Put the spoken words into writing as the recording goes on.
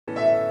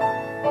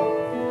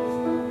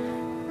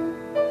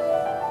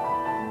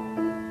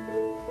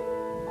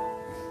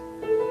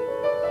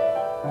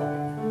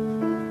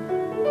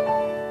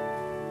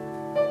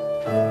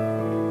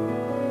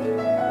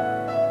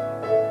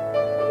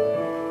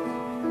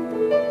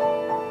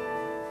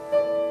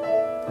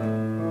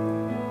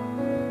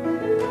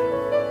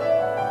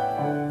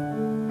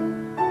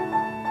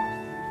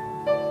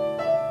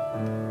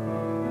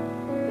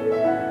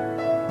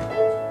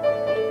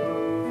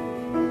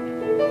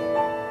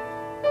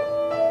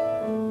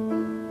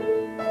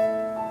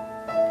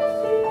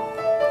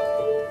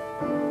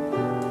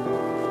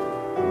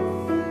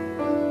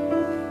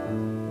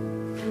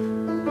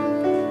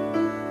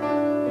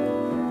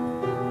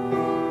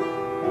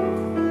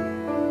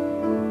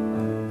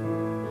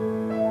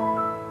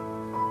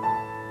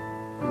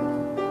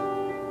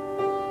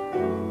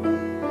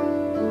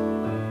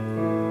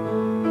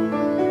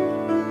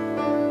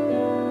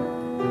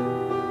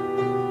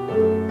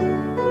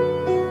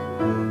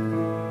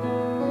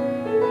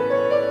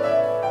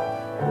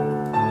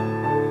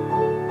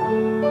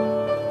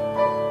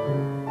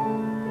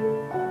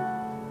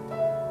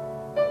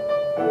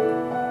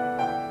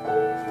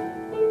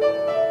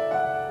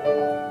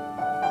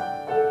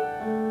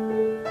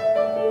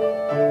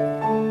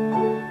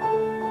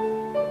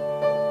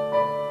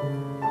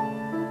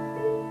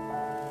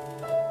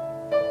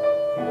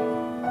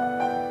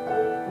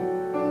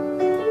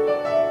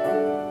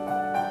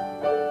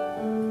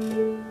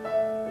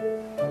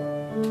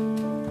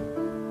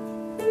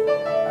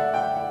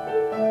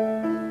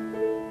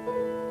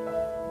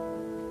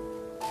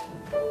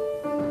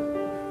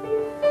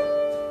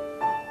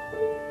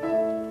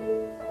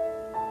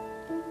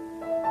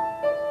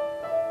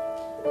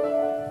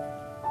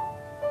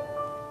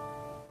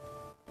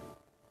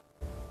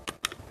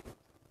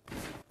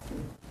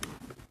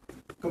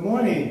Good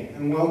morning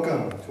and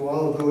welcome to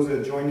all of those that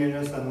are joining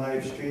us on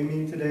live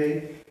streaming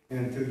today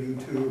and through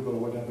YouTube or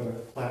whatever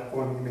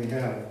platform you may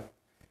have.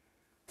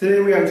 Today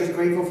we are just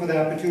grateful for the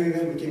opportunity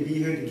that we can be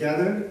here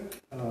together.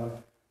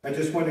 I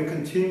just want to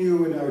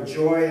continue in our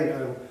joy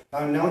and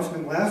our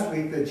announcement last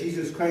week that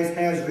Jesus Christ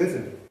has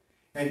risen.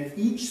 And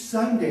each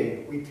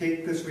Sunday we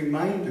take this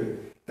reminder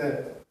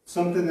that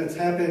something that's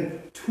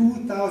happened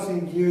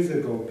 2,000 years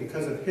ago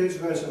because of his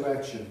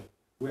resurrection,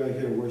 we are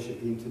here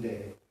worshiping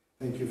today.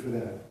 Thank you for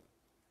that.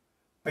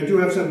 I do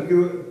have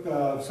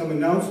some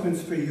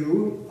announcements for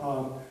you.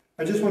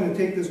 I just want to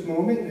take this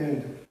moment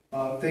and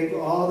thank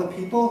all the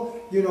people.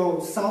 You know,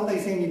 South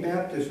Lake Sandy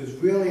Baptist is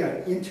really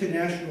an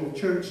international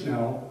church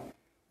now.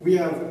 We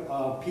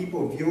have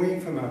people viewing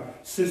from our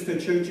sister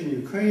church in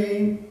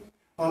Ukraine,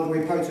 all the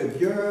way parts of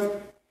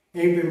Europe,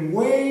 and even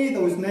way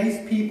those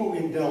nice people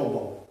in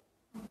Delbo.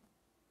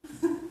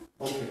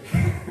 Okay.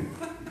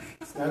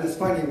 It's not as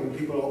funny when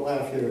people don't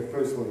laugh here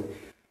personally.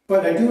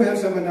 But I do have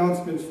some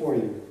announcements for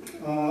you.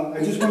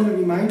 I just want to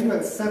remind you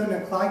at 7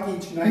 o'clock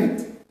each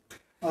night,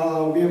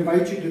 we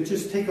invite you to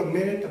just take a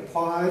minute to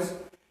pause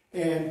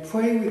and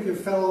pray with your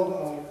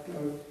fellow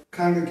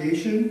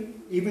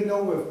congregation. Even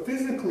though we're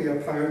physically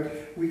apart,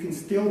 we can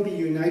still be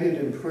united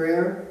in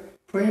prayer,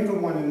 praying for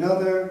one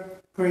another,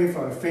 praying for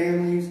our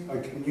families, our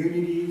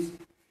communities,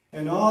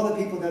 and all the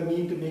people that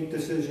need to make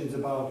decisions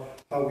about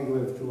how we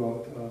live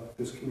throughout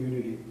this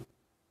community.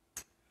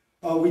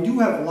 We do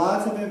have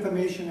lots of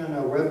information on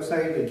our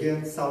website,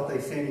 again,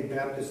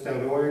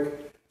 southlakesandybaptist.org.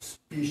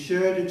 Be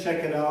sure to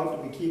check it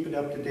out. We keep it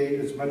up to date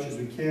as much as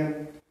we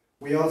can.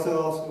 We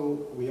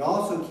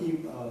also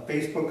keep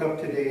Facebook up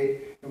to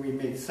date, and we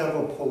make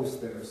several posts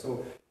there.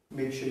 So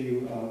make sure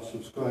you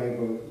subscribe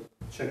or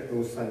check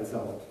those sites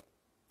out.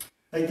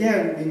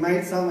 Again, we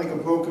might sound like a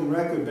broken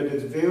record, but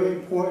it's very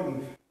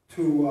important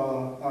to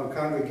our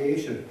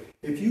congregation.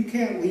 If you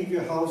can't leave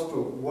your house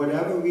for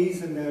whatever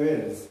reason there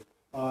is,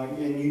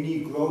 and you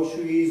need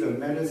groceries or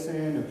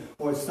medicine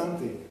or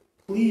something,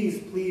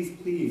 please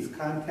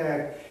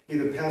contact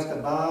either Pastor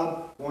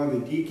Bob or one of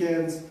the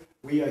deacons.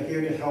 We are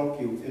here to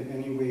help you in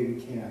any way we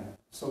can.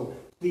 So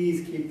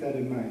please keep that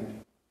in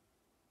mind.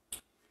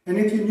 And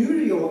if you're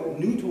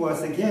new to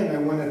us, again, I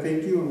want to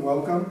thank you and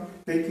welcome.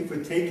 Thank you for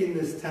taking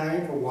this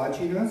time for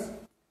watching us.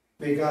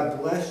 May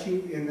God bless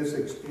you in this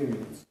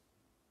experience.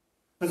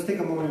 Let's take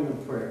a moment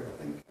of prayer.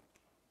 Thank you.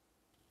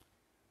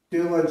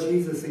 Dear Lord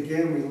Jesus,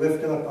 again, we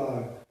lift up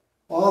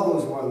all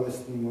those who are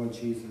listening, Lord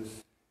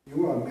Jesus.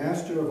 You are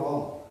master of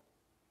all.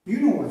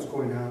 You know what's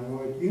going on,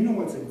 Lord. You know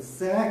what's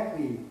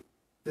exactly,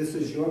 this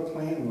is your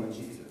plan, Lord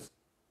Jesus.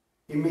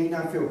 You may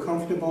not feel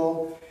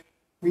comfortable.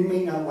 We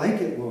may not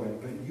like it, Lord,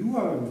 but you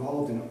are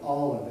involved in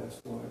all of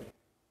this, Lord.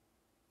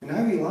 And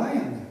I rely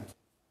on that.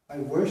 I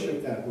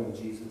worship that, Lord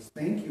Jesus.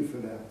 Thank you for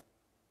that.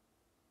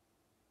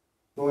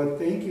 Lord,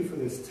 thank you for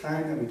this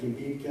time that we can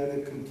be together.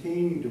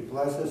 Continue to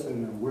bless us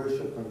in our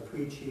worship, our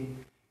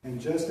preaching,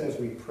 and just as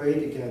we pray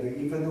together,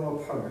 even though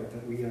apart,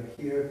 that we are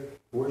here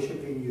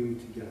worshiping you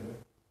together.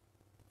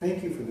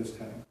 Thank you for this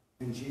time.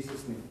 In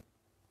Jesus' name,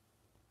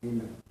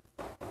 amen.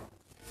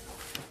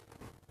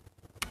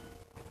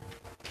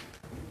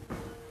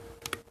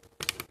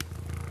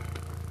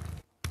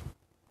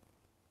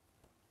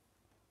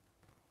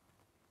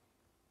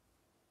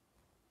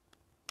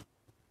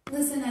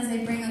 Listen as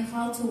I bring a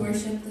call to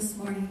worship this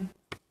morning.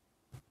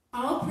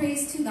 All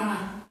praise to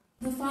God,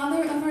 the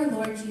Father of our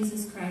Lord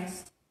Jesus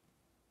Christ,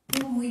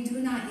 whom we do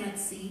not yet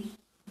see,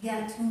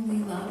 yet whom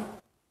we love,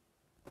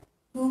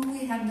 whom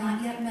we have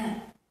not yet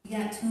met,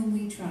 yet whom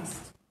we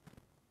trust.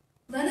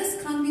 Let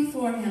us come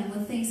before him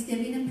with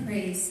thanksgiving and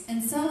praise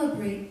and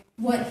celebrate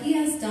what he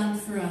has done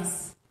for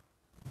us.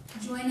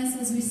 Join us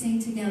as we sing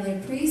together,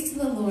 Praise to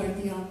the Lord,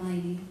 the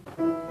Almighty.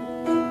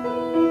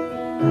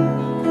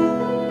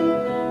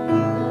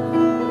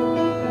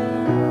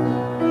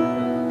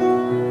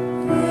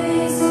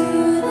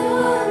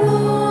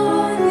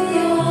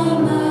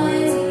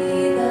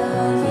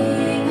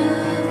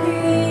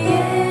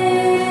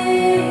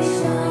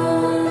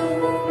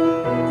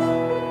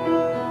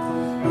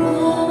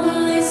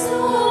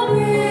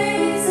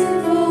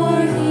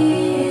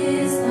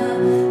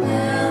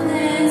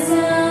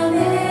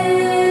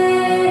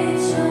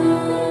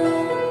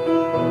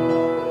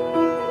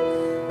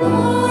 Oh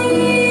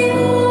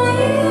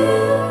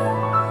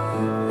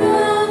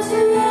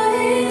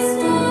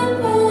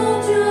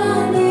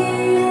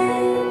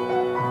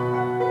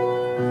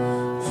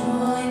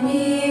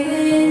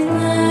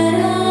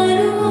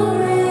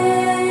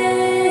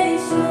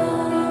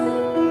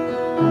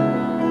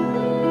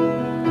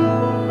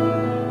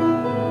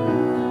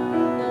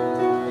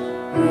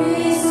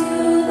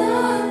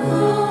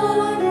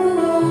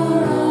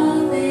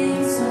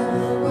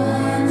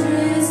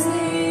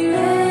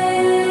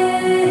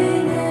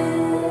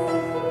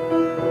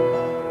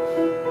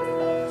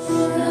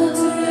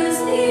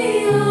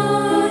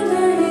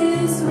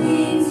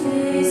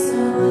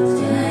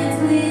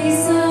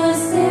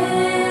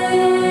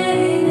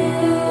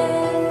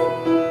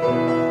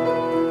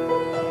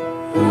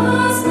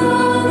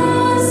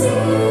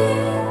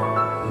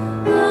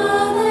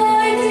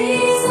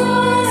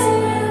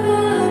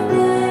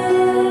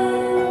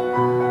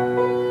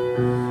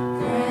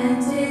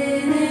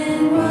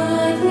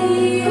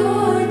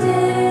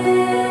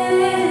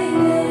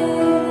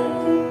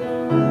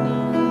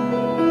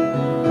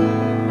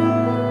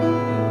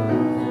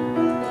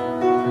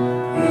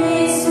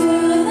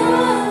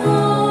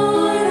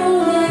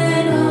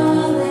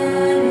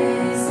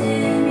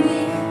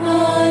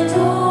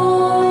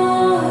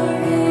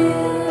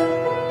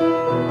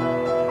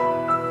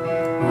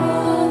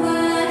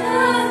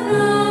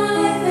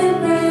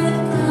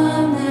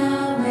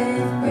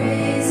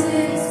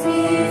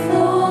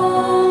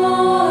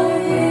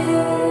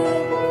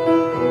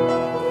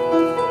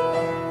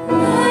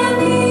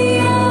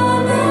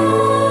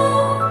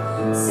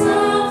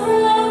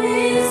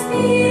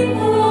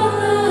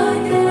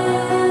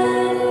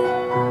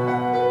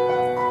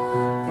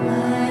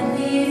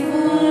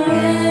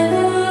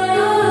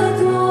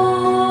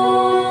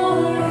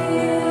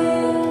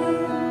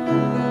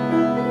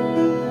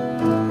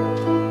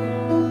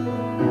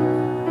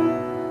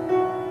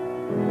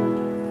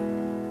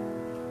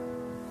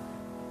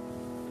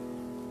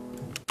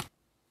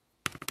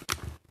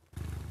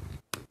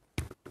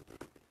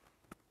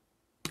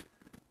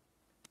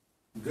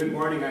Good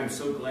morning. I'm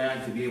so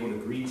glad to be able to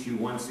greet you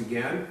once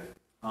again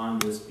on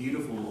this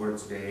beautiful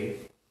Lord's Day.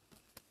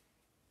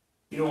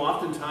 You know,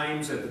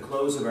 oftentimes at the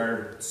close of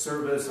our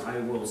service, I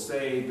will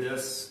say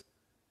this: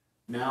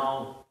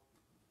 now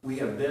we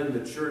have been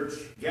the church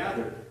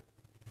gathered.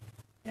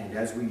 And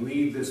as we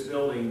leave this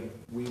building,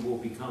 we will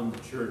become the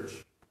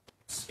church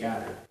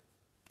scattered.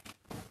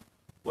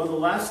 Well, the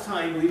last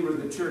time we were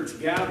the church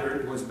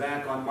gathered was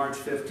back on March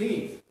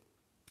 15th.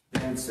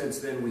 And since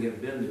then, we have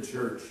been the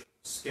church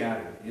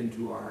scattered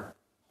into our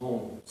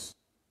homes.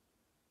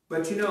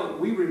 But you know,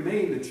 we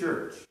remain the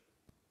church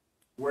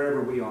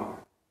wherever we are.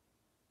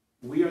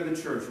 We are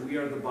the church. We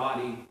are the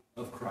body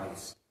of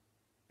Christ.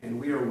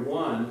 And we are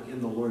one in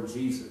the Lord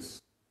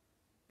Jesus.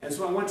 And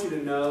so I want you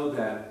to know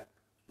that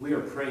we are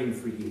praying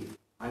for you.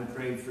 I'm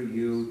praying for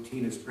you.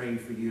 Tina's praying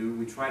for you.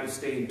 We try to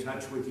stay in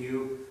touch with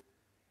you.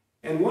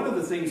 And one of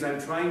the things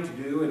I'm trying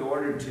to do in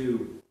order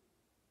to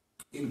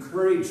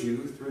encourage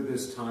you through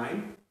this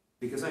time,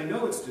 because I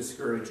know it's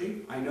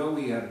discouraging. I know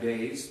we have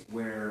days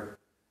where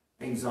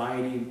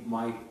anxiety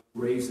might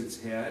raise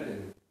its head,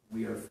 and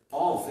we are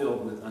all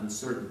filled with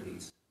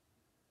uncertainties.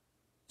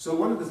 So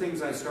one of the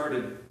things I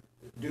started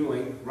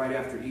doing right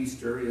after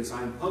Easter is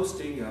I'm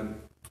posting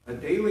a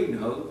daily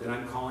note, and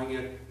I'm calling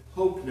it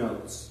Hope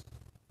Notes.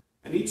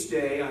 And each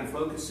day I'm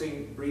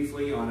focusing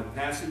briefly on a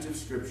passage of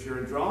Scripture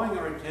and drawing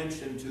our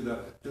attention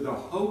to the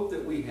hope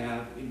that we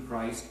have in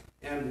Christ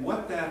and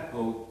what that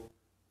hope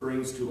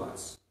brings to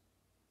us.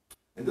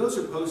 And those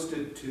are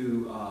posted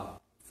to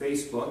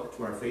Facebook,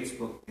 to our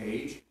Facebook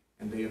page,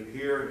 and they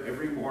appear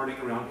every morning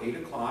around 8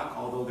 o'clock,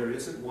 although there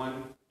isn't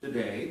one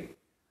today,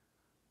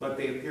 but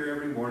they appear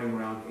every morning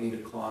around 8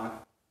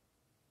 o'clock.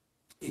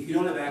 If you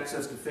don't have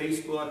access to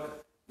Facebook,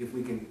 if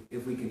we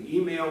can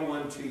email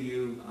one to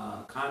you,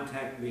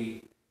 contact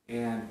me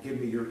and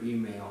give me your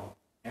email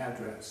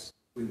address.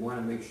 We want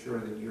to make sure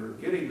that you're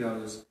getting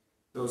those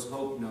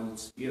hope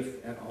notes,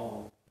 if at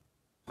all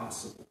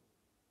possible.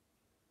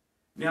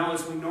 Now,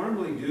 as we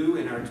normally do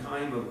in our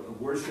time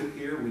of worship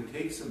here, we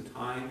take some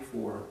time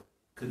for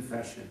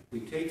confession.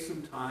 We take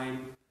some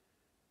time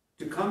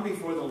to come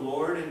before the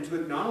Lord and to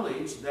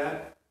acknowledge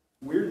that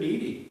we're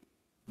needy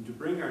and to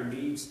bring our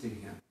needs to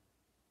Him.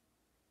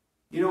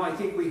 You know, I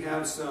think we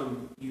have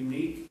some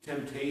unique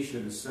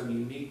temptations, some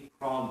unique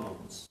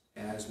problems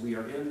as we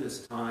are in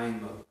this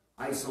time of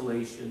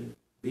isolation,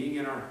 being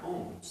in our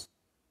homes.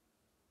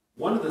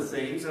 One of the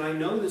things, and I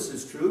know this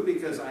is true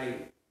because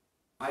I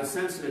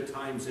sense it at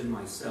times in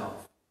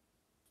myself,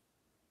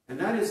 and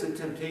that is the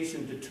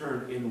temptation to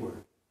turn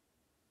inward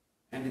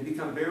and to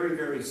become very,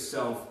 very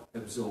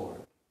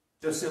self-absorbed.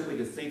 Just simply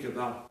to think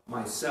about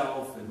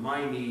myself and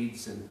my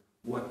needs and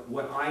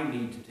what I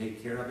need to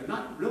take care of, and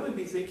not really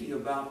be thinking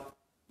about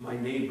my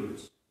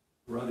neighbors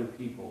or other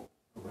people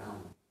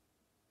around me.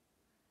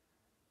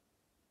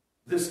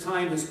 This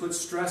time has put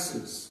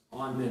stresses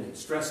on many,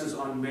 stresses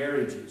on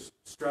marriages,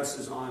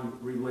 stresses on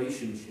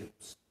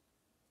relationships.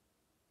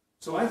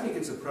 So I think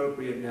it's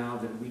appropriate now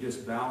that we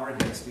just bow our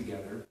heads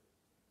together.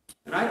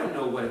 And I don't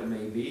know what it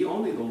may be,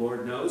 only the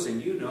Lord knows,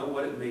 and you know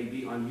what it may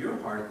be on your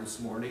heart this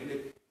morning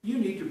that you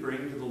need to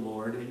bring to the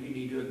Lord and you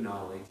need to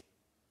acknowledge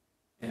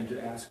and to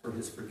ask for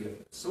His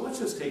forgiveness. So let's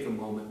just take a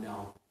moment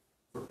now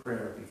for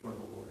prayer before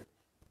the Lord.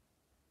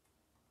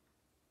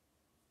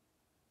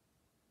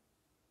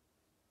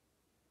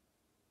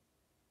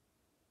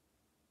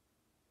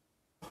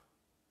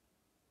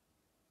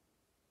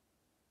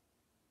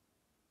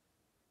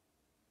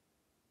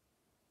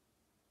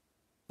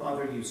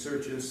 Father, you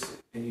search us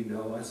and you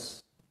know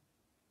us.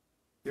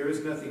 There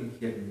is nothing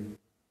hidden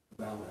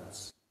about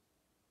us.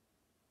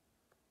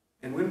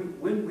 And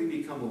when we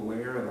become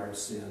aware of our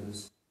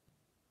sins,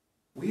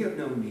 we have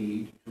no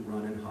need to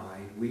run and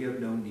hide. We have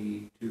no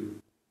need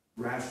to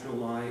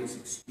rationalize,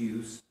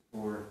 excuse,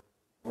 or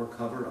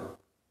cover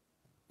up.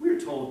 We're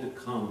told to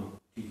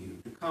come to you,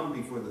 to come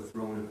before the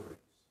throne of grace,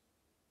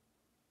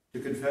 to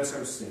confess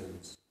our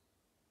sins,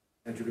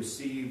 and to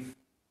receive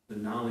the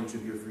knowledge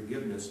of your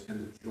forgiveness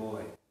and the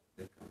joy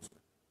that comes with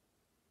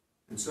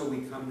it. And so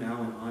we come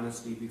now in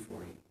honesty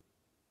before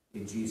you.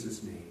 In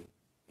Jesus' name,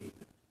 amen.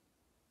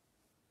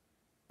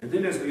 And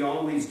then, as we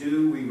always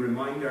do, we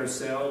remind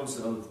ourselves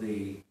of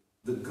the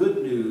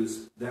good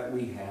news that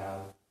we have.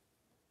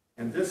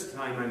 And this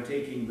time I'm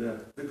taking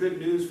the good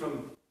news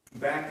from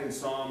back in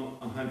Psalm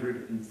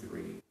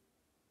 103.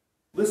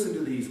 Listen to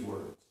these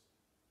words.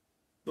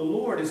 The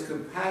Lord is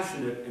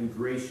compassionate and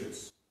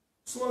gracious,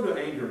 slow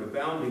to anger,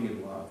 abounding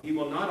in love. He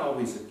will not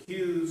always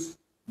accuse,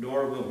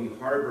 nor will he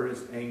harbor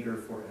his anger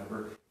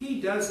forever.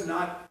 He does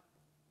not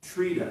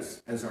treat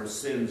us as our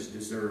sins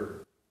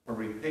deserve, or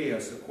repay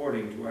us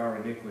according to our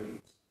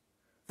iniquities.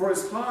 For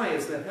as high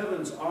as the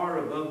heavens are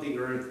above the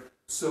earth,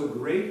 so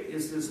great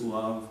is his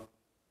love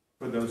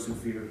for those who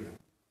fear him.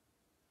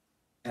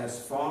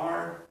 As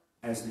far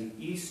as the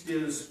east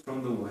is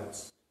from the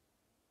west,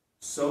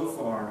 so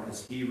far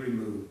as he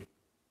removed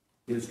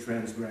his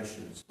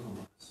transgressions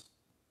from us.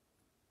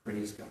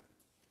 Praise God.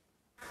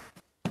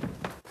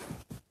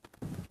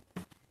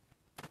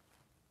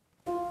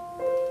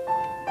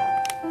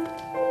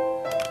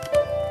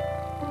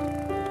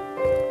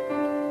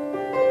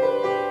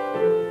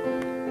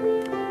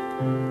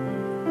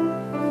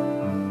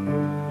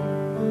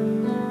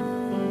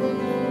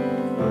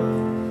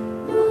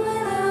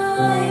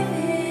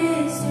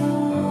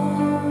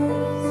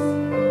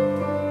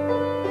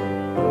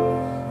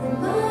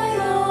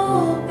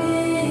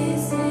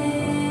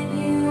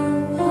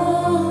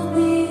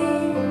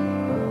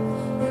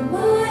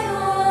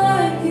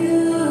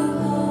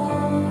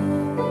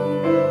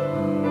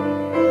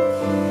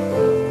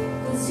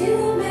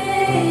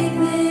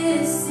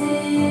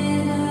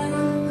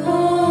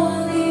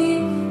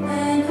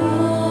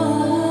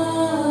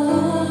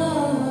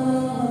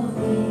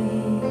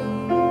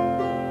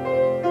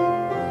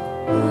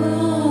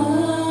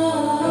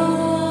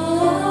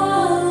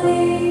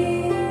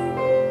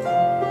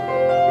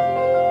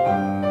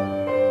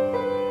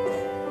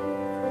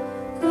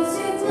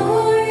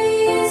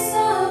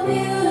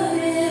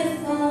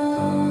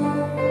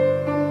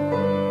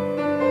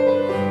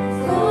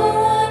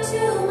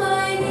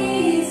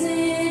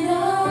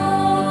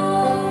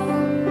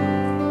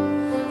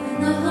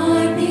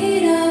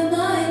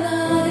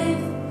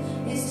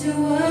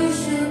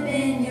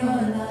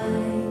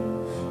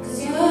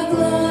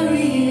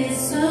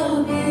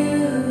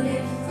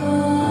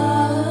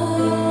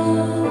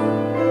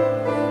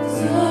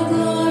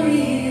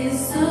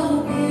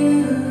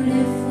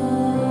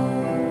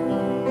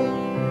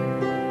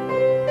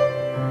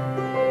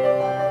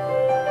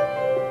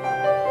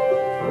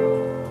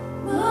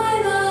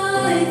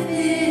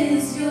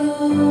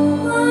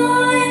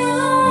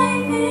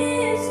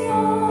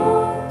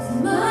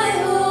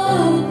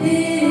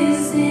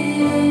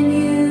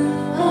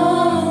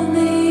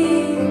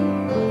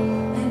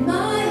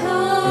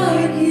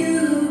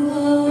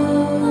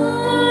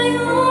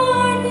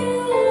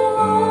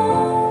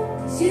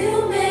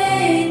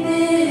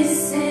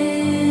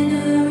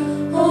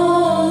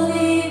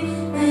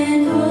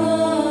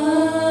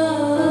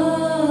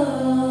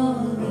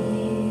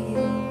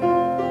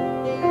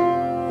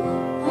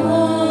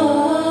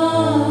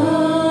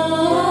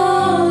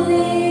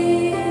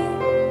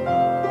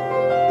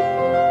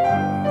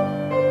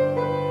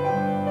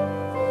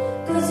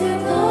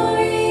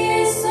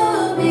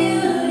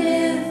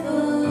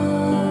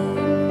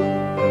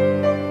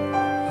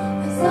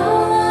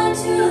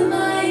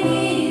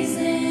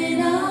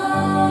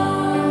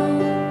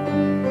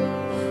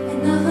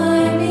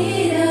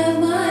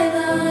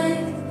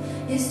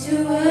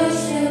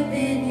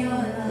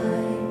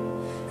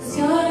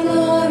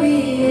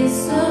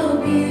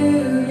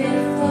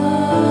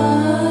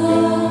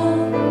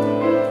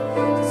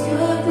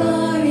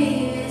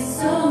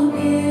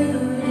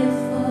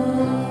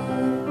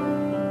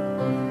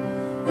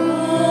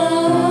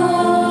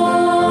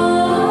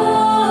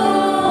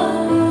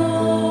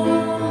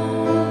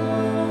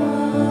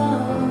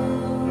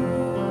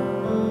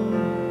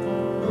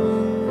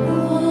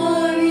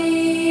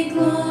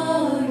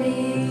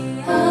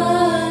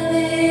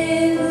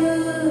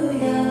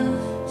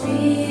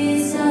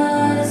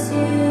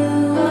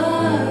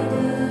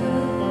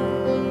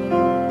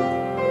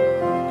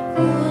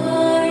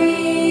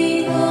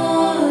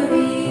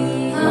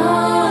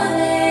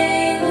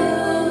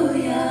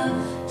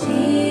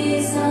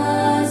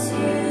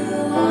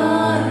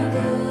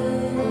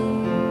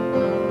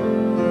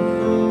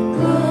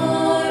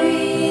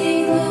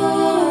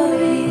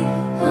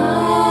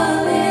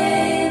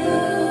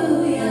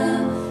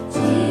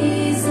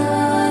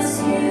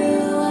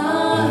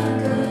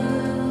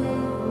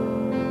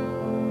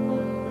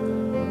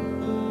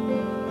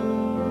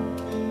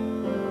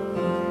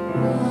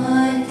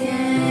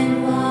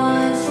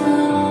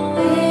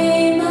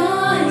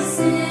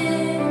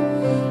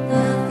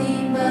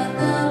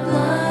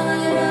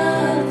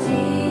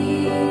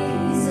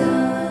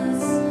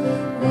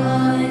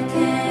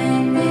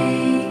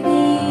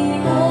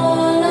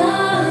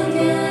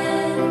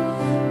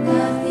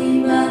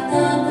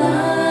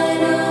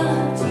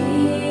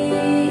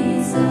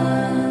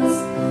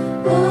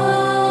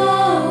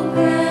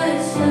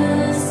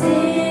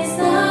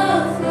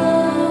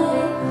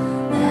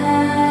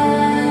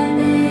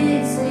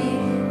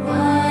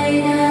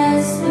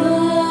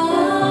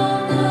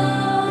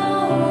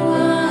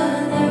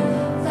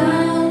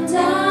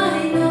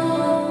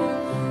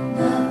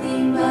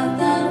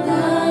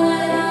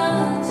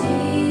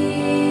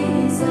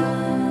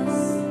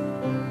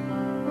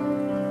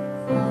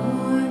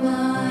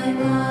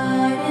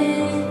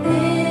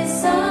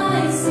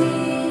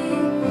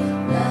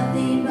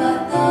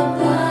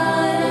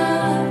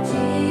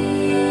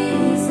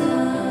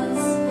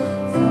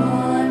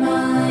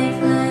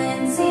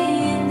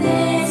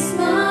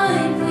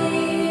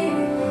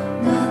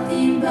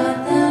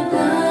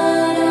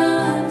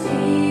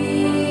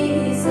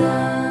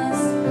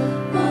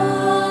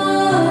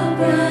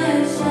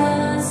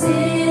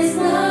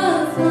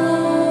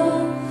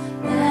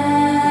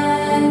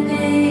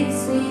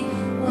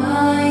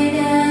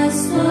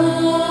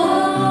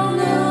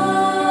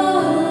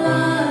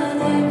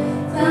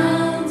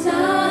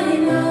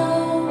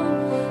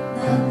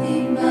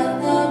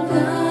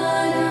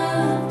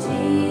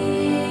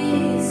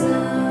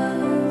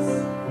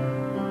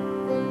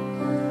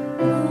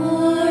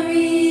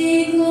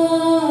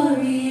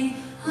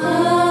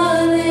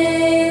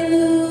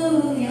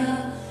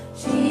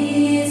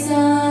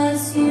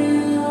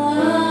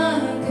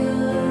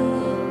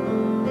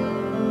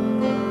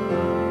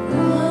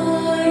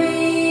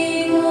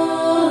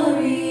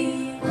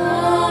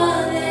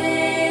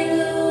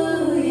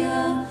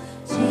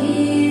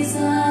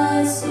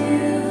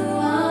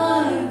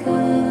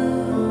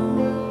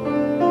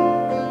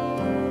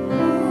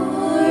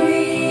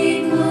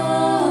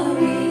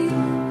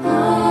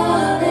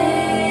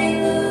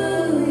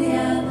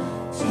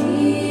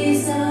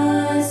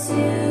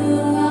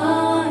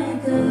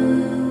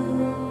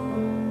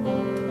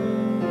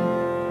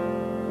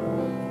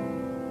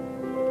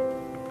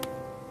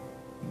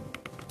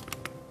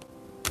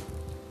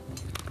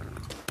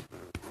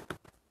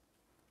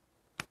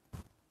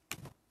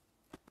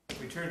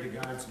 Turn to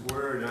God's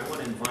Word, I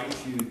want to invite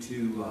you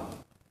to,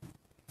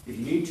 if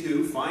you need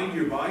to, find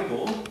your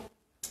Bible.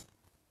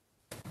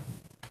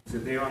 Is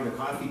it there on the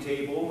coffee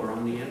table or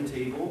on the end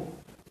table?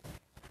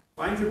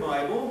 Find your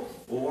Bible,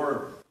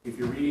 or if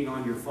you're reading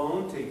on your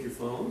phone, take your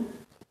phone.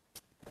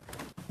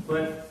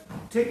 But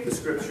take the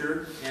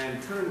Scripture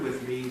and turn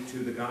with me to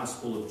the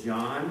Gospel of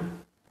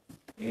John,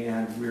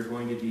 and we're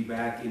going to be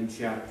back in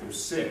chapter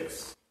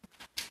 6.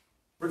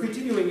 We're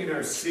continuing in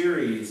our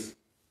series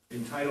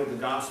entitled The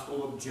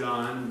Gospel of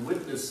John,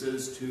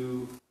 Witnesses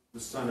to the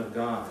Son of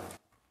God.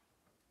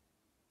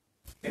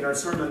 And our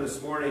sermon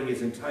this morning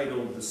is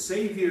entitled, The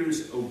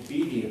Savior's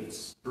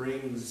Obedience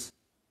Brings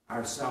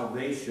Our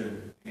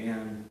Salvation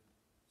and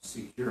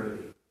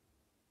Security.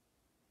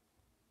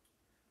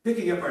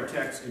 Picking up our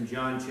text in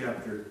John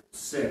chapter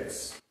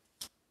 6,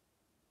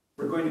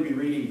 we're going to be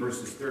reading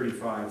verses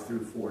 35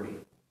 through 40.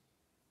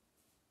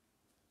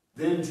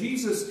 Then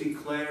Jesus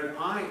declared,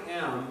 I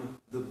am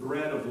the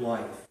bread of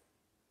life.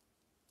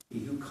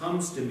 He who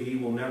comes to me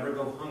will never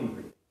go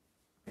hungry,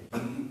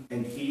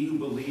 and he who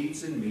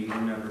believes in me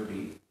will never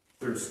be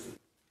thirsty.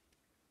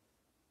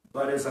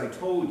 But as I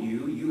told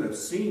you, you have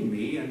seen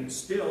me, and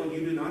still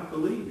you do not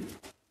believe.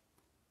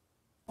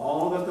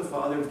 All that the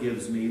Father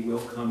gives me will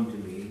come to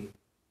me,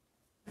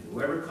 and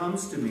whoever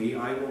comes to me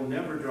I will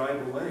never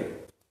drive away.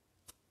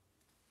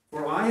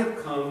 For I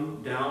have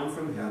come down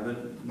from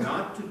heaven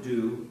not to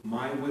do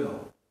my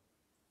will,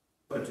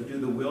 but to do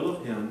the will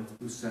of him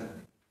who sent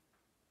me.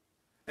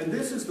 And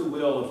this is the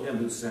will of him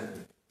who sent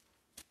me,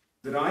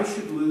 that I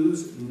should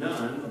lose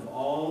none of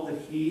all that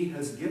he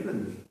has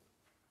given me,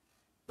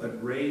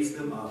 but raise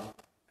them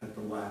up at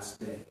the last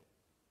day.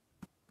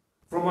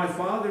 For my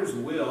Father's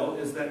will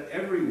is that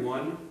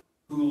everyone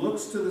who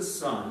looks to the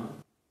Son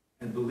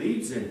and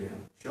believes in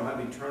him shall have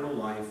eternal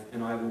life,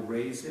 and I will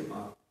raise him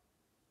up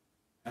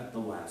at the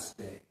last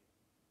day.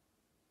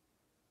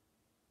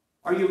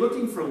 Are you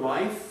looking for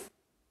life?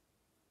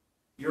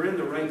 You're in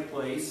the right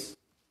place.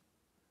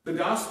 The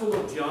Gospel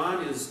of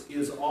John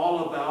is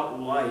all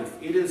about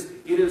life. It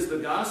is the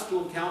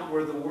Gospel account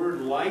where the word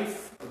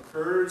life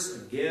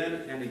occurs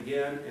again and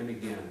again and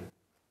again.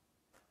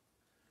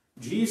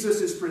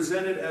 Jesus is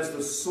presented as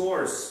the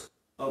source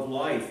of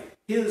life.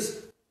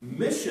 His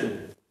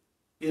mission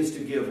is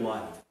to give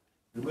life.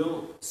 And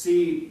we'll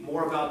see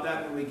more about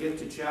that when we get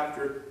to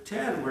chapter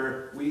 10,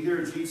 where we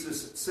hear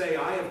Jesus say,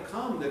 I have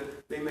come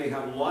that they may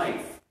have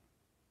life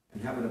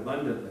and have it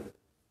abundantly.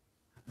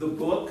 The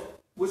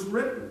book was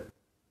written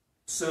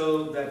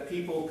so that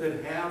people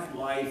could have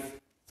life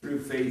through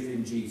faith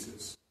in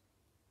Jesus.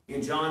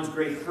 In John's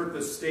great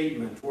purpose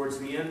statement towards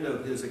the end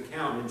of his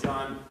account, in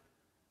John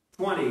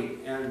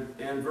 20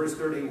 and verse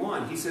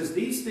 31. He says,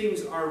 "These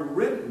things are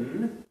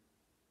written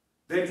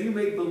that you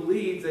may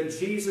believe that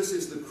Jesus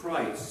is the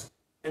Christ,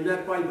 and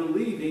that by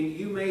believing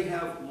you may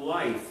have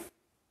life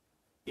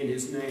in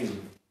his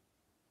name."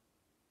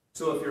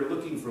 So if you're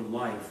looking for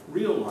life,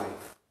 real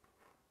life,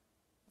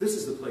 this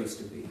is the place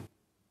to be.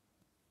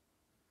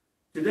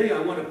 Today I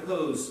want to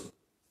pose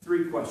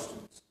 3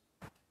 questions.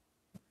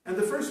 And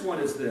the first one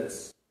is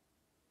this: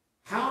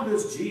 how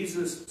does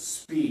Jesus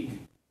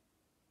speak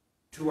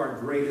to our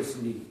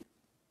greatest need?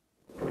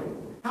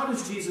 How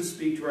does Jesus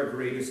speak to our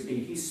greatest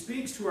need? He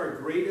speaks to our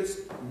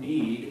greatest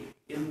need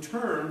in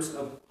terms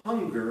of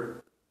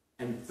hunger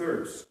and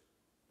thirst.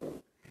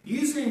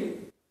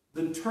 Using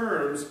the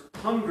terms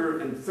hunger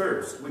and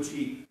thirst, which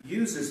he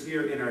uses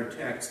here in our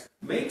text,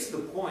 makes the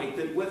point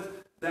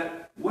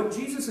that what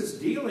Jesus is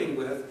dealing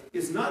with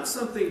is not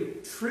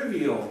something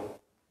trivial,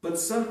 but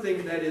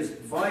something that is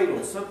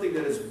vital, something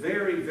that is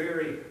very,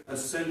 very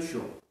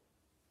essential.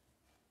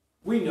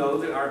 We know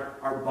that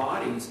our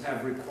bodies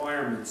have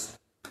requirements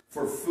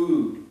for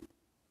food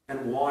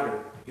and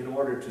water in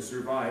order to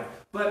survive.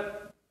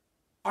 But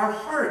our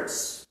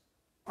hearts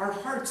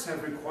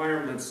have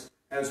requirements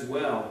as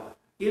well.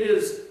 It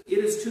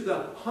is to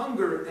the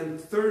hunger and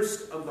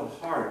thirst of the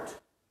heart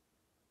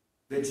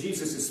that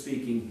Jesus is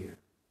speaking here.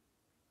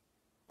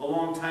 A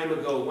long time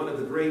ago, one of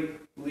the great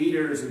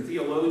leaders and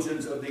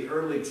theologians of the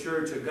early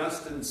church,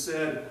 Augustine,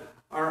 said,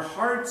 "Our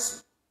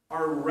hearts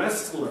are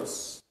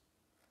restless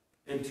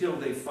until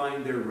they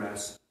find their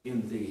rest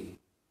in thee,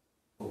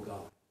 O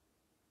God."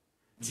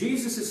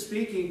 Jesus is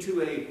speaking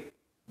to a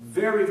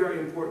very, very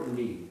important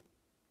need,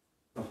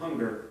 the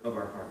hunger of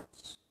our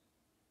hearts.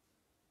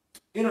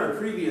 In our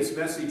previous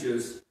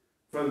messages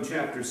from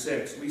chapter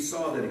 6, we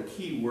saw that a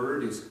key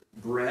word is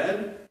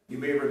bread. You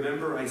may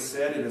remember I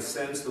said, in a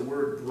sense, the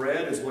word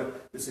bread is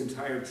what this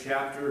entire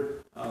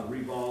chapter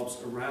revolves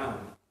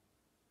around.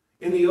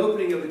 In the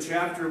opening of the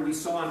chapter, we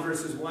saw in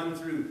verses 1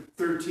 through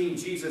 13,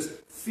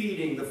 Jesus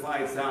feeding the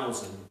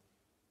 5,000,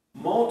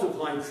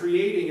 multiplying,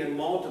 creating and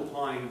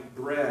multiplying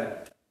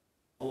bread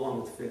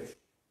along with fish.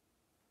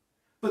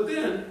 But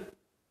then,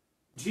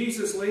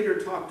 Jesus later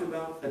talked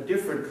about a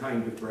different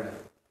kind of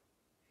bread.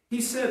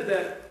 He said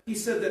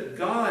that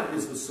God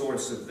is the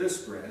source of this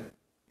bread.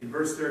 In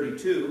verse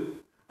 32,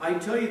 "I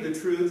tell you the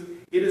truth,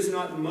 it is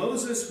not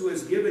Moses who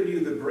has given you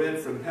the bread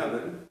from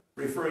heaven,"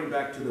 referring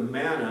back to the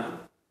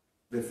manna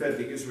that fed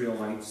the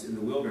Israelites in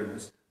the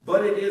wilderness,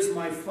 "but it is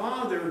my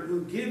Father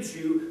who gives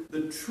you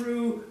the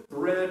true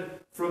bread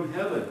from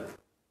heaven."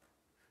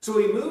 So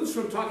he moves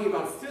from talking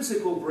about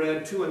physical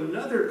bread to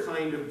another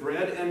kind of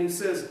bread, and he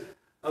says,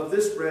 of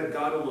this bread,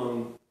 God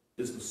alone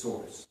is the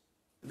source.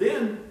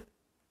 Then,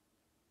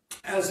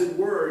 as it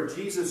were,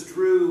 Jesus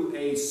drew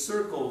a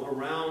circle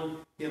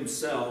around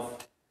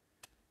himself,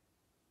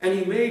 and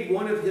he made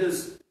one of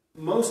his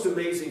most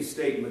amazing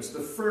statements, the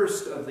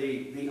first of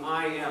the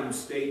I am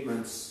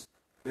statements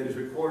that is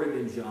recorded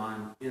in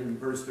John in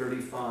verse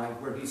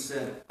 35, where he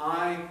said,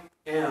 "I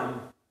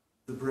am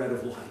the bread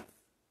of life."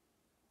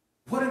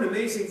 What an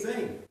amazing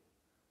thing.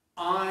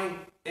 I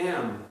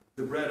am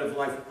the bread of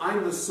life.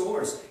 I'm the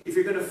source. If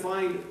you're going to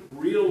find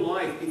real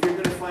life, if you're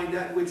going to find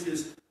that which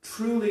is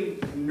truly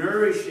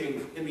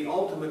nourishing in the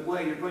ultimate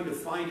way, you're going to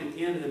find it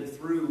in and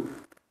through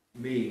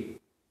me.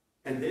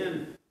 And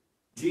then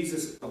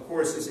Jesus, of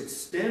course, is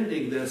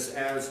extending this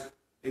as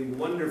a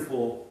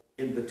wonderful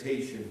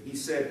invitation. He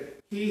said,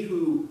 he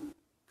who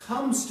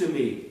comes to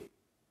me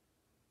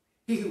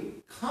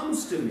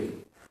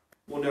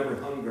will never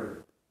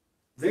hunger.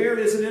 There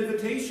is an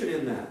invitation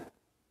in that.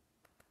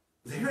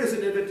 There is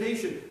an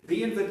invitation.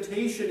 The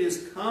invitation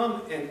is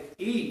come and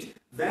eat.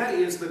 That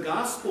is the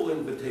gospel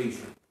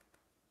invitation.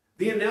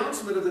 The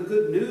announcement of the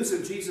good news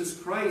of Jesus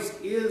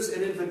Christ is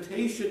an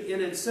invitation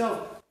in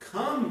itself.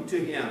 Come to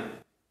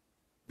him.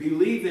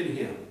 Believe in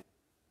him.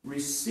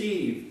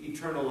 Receive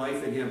eternal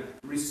life in him.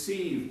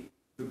 Receive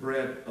the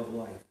bread of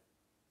life.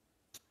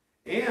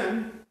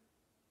 And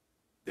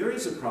there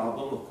is a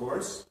problem, of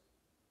course.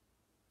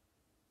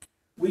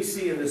 We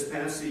see in this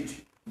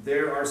passage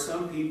there are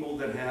some people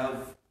that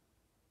have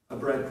a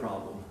bread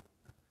problem.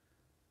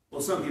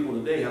 Well, some people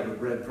today have a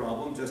bread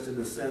problem just in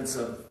the sense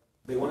of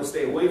they want to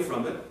stay away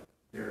from it.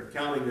 They're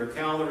counting their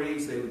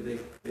calories.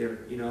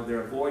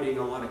 They're avoiding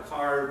a lot of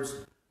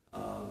carbs.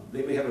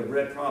 They may have a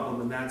bread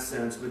problem in that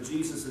sense, but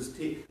Jesus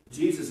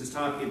is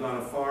talking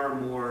about a far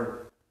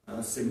more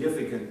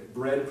significant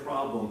bread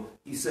problem.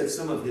 He said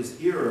some of his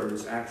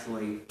hearers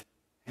actually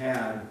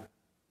had.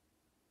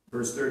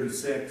 Verse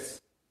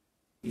 36,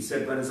 he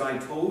said, "But as I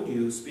told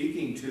you,"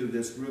 speaking to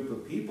this group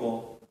of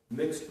people,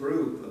 mixed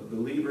group of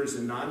believers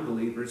and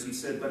non-believers, he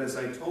said, "But as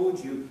I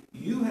told you,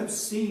 you have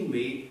seen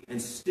me,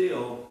 and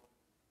still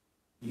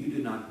you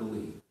do not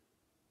believe."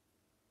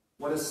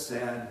 What a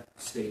sad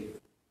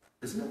statement,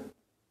 isn't it?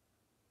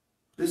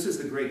 This is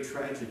the great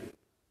tragedy.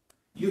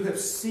 You have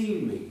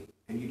seen me,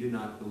 and you do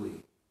not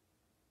believe.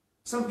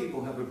 Some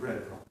people have a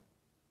bread problem.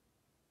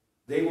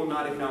 They will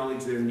not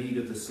acknowledge their need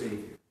of the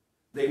Savior.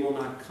 They will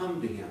not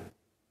come to him.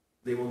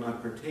 They will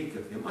not partake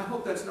of him. I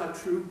hope that's not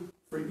true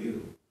for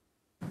you.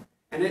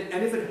 And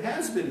if it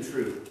has been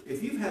true,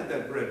 if you've had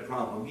that bread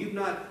problem, you've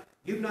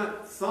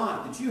not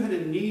thought that you had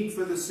a need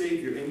for the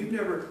Savior and you've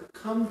never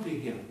come to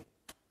Him,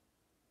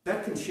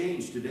 that can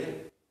change today.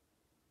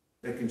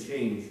 That can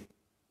change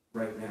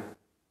right now.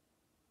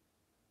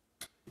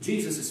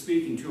 Jesus is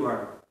speaking to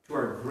our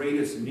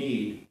greatest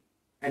need,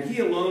 and He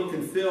alone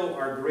can fill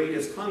our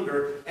greatest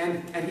hunger,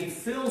 and He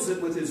fills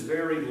it with His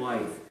very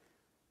life.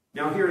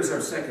 Now here is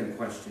our second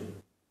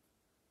question.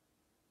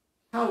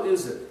 How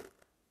is it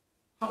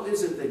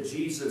that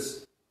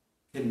Jesus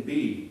can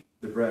be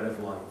the bread of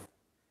life?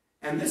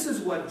 And this is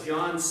what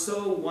John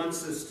so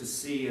wants us to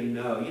see and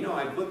know. You know,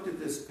 I've looked at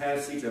this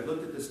passage, I've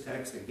looked at this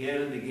text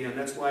again and again.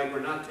 That's why we're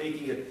not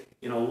taking it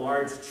in a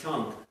large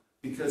chunk,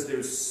 because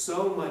there's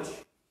so much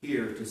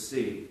here to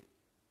see.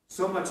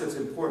 So much that's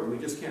important, we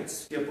just can't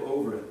skip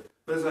over it.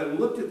 But as I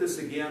looked at this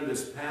again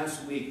this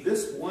past week,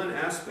 this one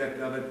aspect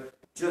of it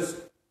just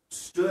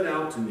stood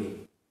out to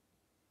me.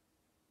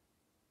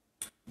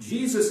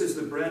 Jesus is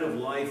the bread of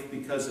life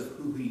because of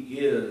who He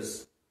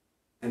is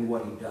and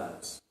what He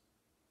does.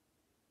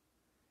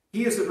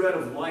 He is the bread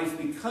of life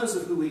because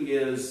of who He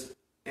is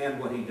and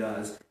what He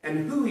does.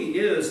 And who He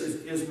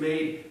is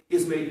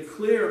made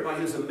clear by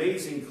His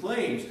amazing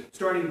claims,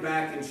 starting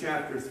back in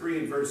chapter 3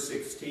 and verse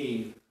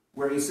 16,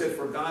 where He said,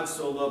 "For God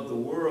so loved the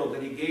world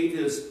that He gave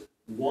His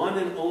one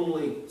and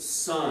only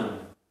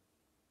Son,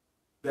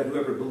 that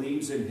whoever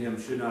believes in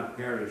Him should not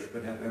perish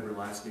but have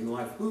everlasting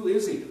life." Who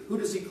is He? Who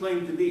does He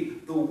claim to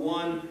be? The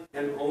one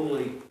and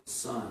only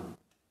Son.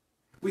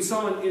 We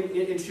saw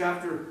in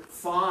chapter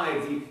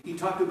 5, he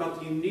talked about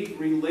the unique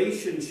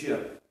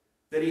relationship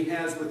that He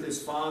has with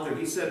His Father.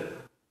 He said,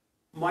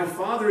 "My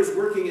Father is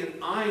working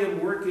and I am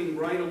working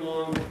right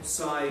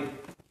alongside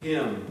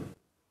Him."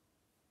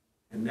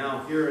 And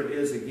now here it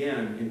is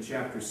again in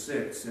chapter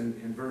 6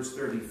 and verse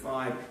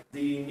 35,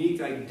 the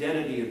unique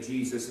identity of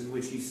Jesus, in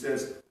which He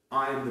says,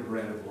 "I am the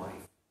bread of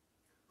life."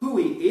 Who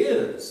He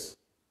is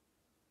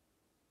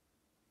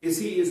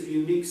He is the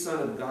unique Son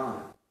of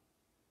God.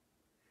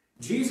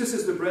 Jesus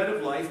is the bread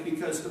of life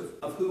because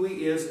of who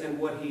He is and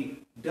what He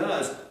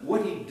does.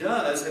 What He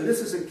does, and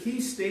this is a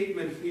key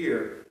statement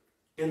here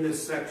in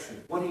this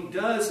section, what He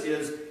does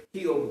is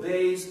He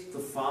obeys the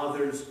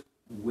Father's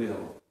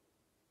will.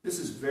 This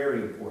is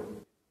very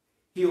important.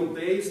 He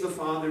obeys the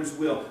Father's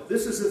will.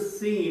 This is a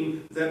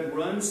theme that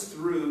runs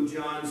through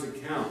John's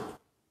account.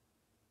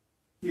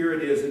 Here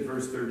it is in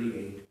verse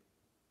 38.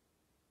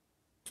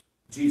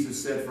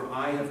 Jesus said, "For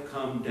I have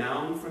come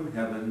down from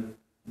heaven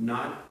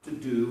not to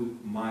do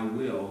my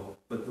will,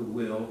 but the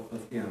will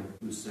of Him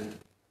who sent me."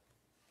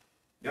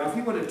 Now, if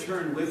you want to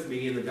turn with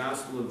me in the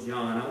Gospel of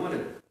John,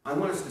 I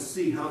want us to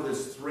see how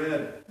this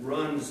thread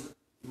runs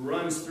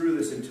through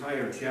this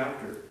entire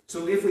chapter.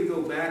 So if we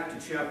go back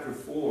to chapter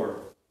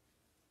 4,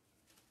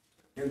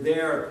 and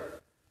there,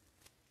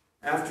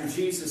 after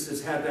Jesus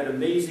has had that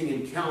amazing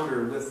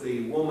encounter with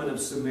the woman of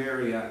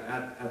Samaria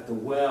at the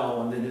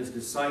well, and then His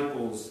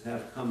disciples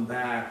have come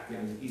back,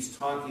 and He's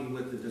talking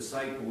with the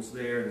disciples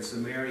there in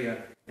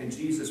Samaria, and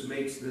Jesus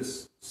makes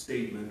this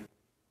statement.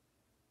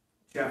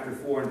 Chapter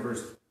 4 and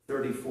verse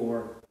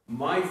 34,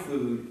 "My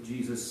food,"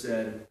 Jesus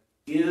said,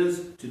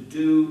 "is to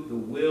do the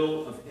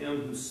will of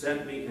Him who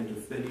sent me and to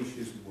finish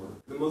His work."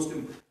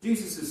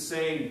 Jesus is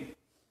saying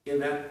in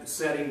that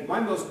setting,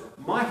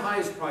 my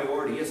highest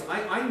priority is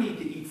I need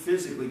to eat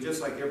physically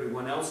just like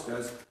everyone else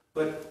does,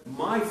 but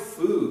my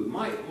food,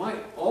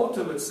 my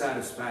ultimate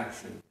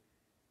satisfaction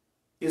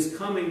is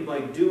coming by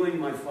doing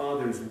my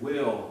Father's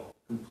will,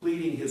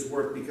 completing His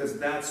work, because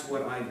that's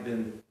what I've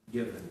been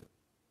given.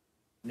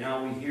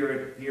 Now we hear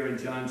it here in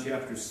John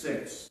chapter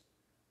 6,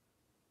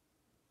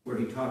 where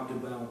He talked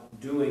about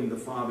doing the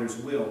Father's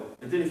will.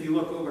 And then if you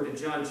look over to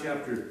John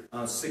chapter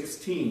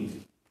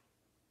 16,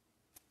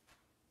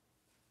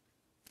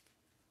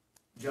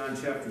 John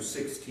chapter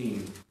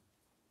 16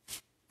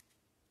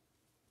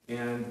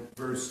 and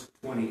verse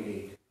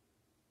 28.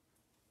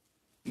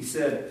 He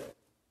said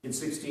in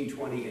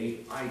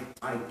 16:28,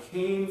 I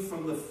came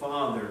from the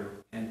Father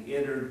and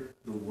entered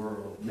the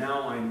world.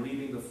 Now I'm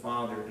leaving the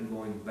Father and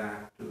going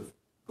back to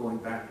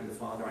the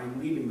Father. I'm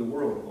leaving the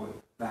world and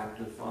going back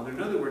to the Father. In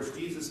other words,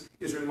 Jesus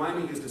is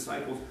reminding His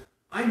disciples,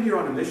 I'm here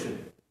on a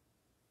mission.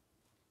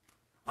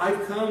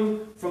 I've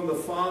come from the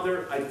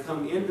Father. I've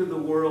come into the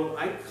world.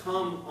 I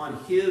come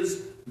on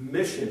His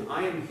mission.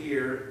 I am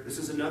here. This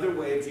is another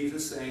way of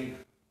Jesus saying,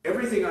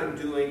 everything I'm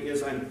doing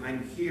is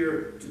I'm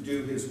here to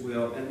do His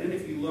will. And then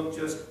if you look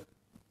just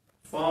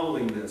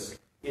following this,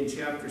 in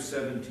chapter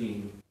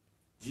 17,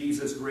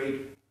 Jesus'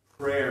 great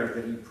prayer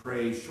that He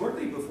prayed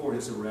shortly before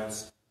His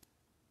arrest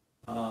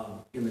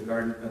in the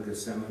Garden of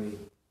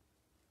Gethsemane.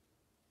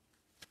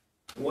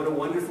 What a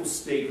wonderful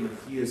statement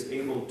He is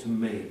able to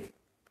make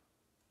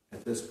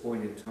at this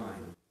point in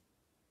time.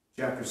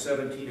 Chapter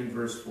 17 and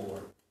verse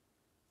 4.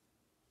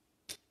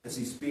 As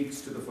He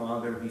speaks to the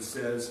Father, He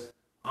says,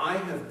 I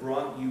have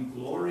brought you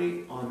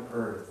glory on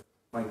earth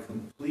by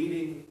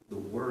completing the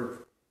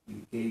work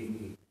you gave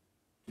me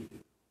to do.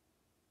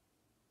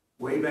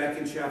 Way back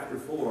in chapter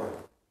 4,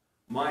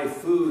 My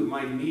food,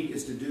 my meat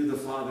is to do the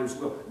Father's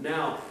will.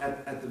 Now,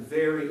 at the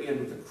very end,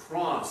 with the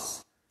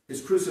cross,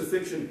 his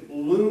crucifixion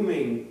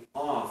looming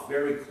off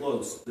very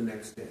close the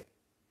next day,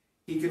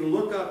 he can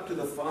look up to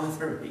the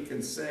Father and he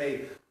can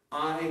say,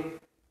 I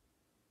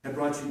have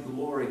brought you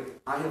glory.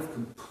 I've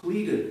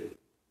completed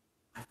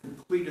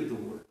the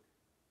work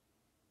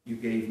you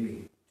gave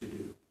me to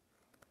do.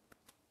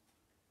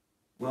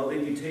 Well,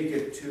 then you take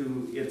it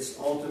to its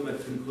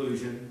ultimate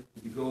conclusion.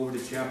 You go over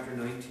to chapter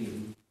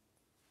 19.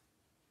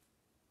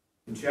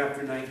 In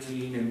chapter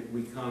 19, and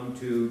we come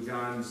to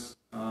John's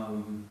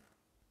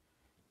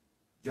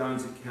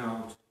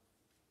account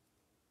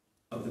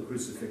of the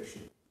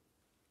crucifixion.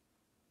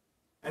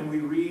 And we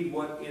read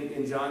what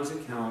in John's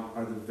account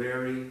are the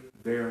very,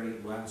 very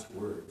last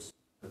words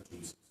of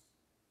Jesus.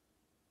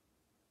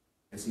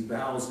 As he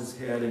bows his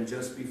head, and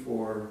just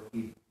before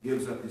he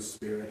gives up his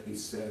spirit, he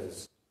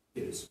says,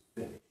 "It is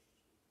finished.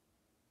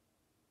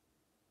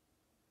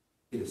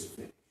 It is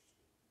finished.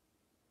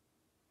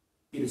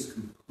 It is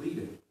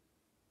completed.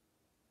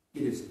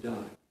 It is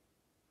done.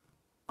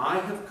 I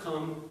have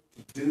come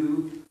to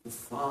do the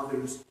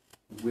Father's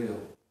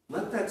will."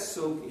 Let that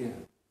soak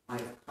in. I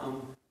have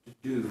come to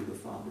do the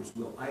Father's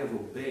will. I have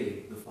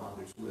obeyed the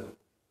Father's will.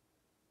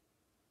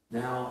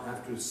 Now,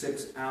 after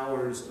 6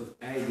 hours of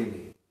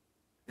agony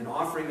and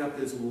offering up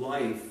his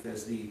life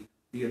as the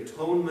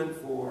atonement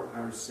for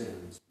our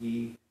sins,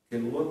 he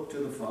can look to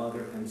the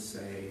Father and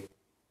say,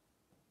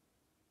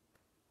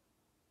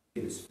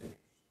 "It is finished."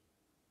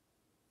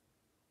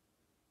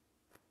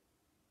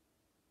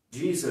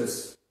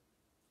 Jesus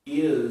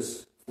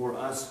is, for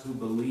us who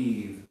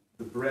believe,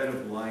 the bread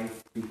of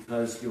life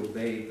because he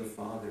obeyed the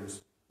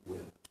Father's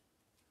will.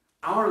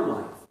 Our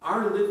life,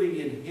 our living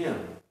in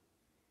him,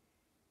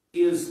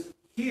 exists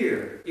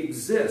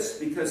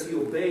because he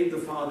obeyed the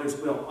Father's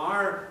will.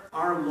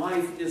 Our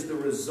life is the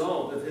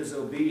result of his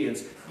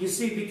obedience. You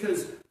see,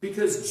 because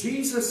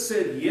Jesus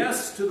said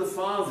yes to the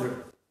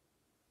Father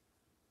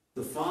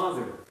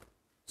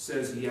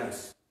says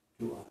yes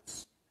to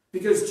us.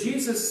 Because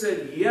Jesus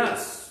said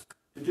yes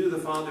to do the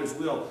Father's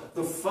will,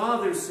 the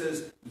Father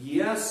says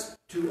yes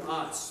to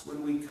us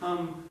when we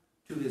come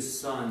to his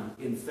Son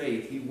in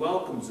faith. He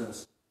welcomes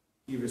us.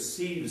 He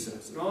receives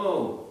us. And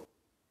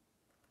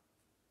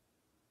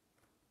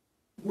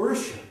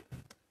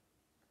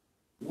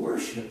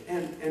worship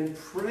and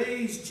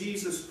praise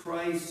Jesus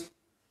Christ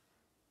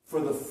for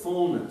the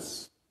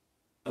fullness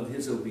of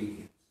his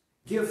obedience.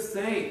 Give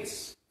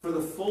thanks for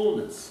the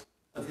fullness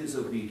of his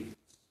obedience.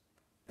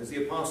 As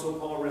the Apostle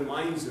Paul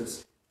reminds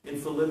us in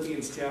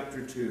Philippians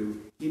chapter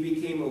 2, he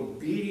became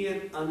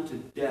obedient unto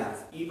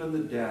death, even the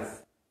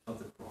death of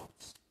the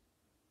cross.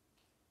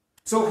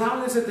 So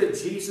how is it that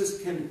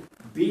Jesus can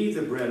be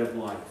the bread of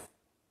life?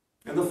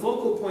 And the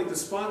focal point, the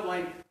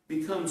spotlight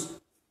is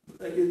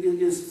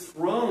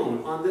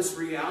thrown on this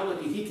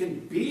reality. He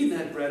can be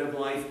that bread of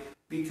life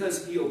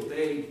because he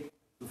obeyed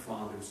the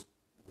Father's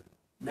will.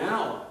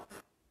 Now,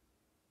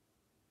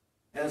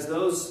 as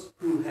those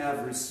who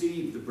have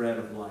received the bread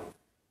of life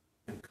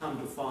and come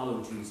to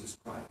follow Jesus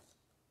Christ,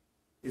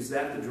 is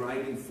that the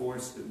driving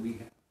force that we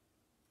have?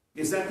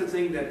 Is that the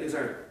thing that is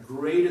our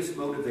greatest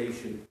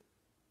motivation?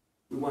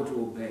 We want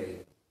to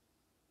obey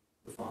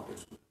the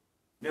Father's will.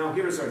 Now,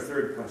 here's our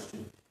third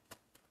question.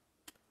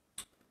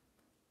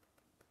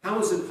 How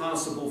is it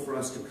possible for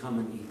us to come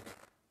and eat?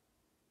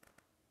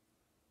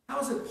 How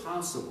is it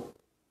possible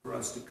for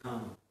us to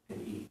come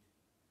and eat?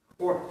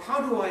 Or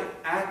how do I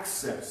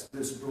access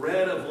this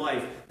bread of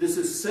life, this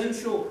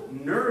essential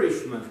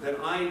nourishment that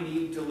I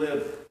need to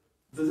live,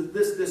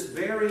 this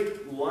very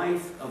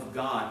life of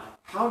God?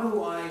 How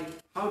do I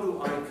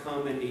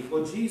come and eat?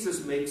 Well,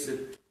 Jesus makes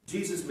it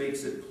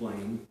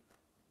plain.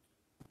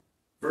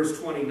 Verse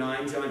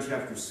 29, John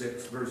chapter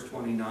 6, verse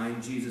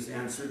 29, Jesus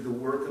answered, "The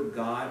work of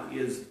God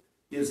is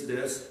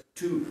this,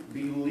 to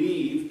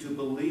believe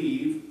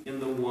in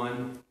the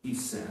one he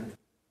sent."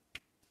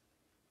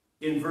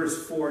 In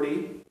verse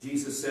 40,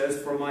 Jesus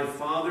says, "For my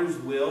Father's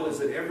will is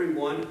that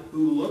everyone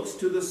who looks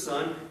to the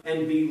Son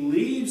and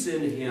believes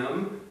in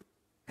him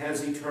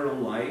has eternal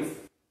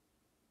life."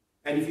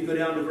 And if you go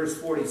down to verse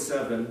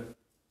 47,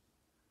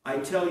 "I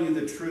tell you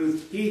the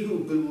truth, he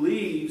who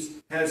believes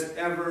has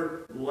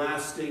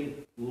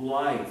everlasting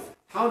life."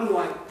 How do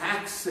I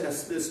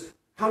access this?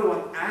 How do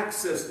I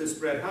access this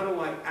bread? How do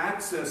I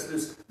access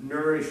this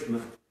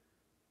nourishment?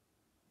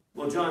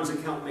 Well, John's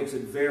account makes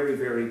it very,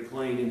 very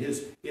plain in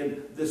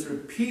this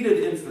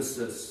repeated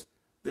emphasis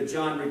that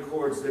John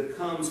records that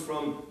comes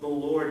from the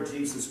Lord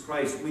Jesus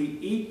Christ. We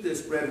eat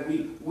this bread.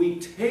 We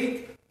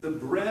take the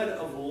bread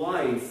of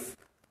life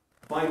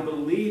by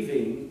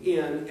believing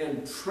in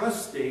and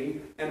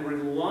trusting and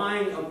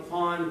relying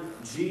upon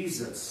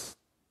Jesus.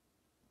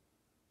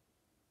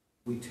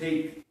 We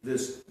take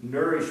this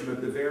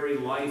nourishment, the very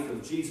life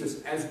of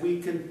Jesus, as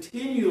we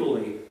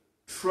continually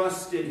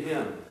trust in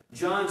him.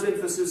 John's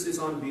emphasis is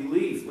on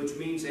belief, which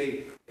means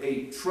a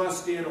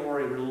trust in or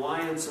a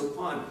reliance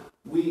upon.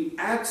 We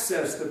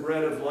access the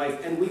bread of life,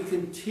 and we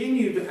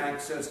continue to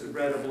access the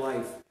bread of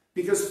life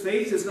Because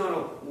faith is not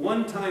a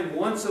one-time,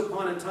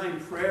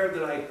 once-upon-a-time prayer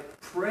that I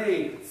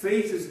pray.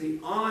 Faith is the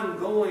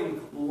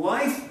ongoing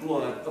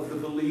lifeblood of the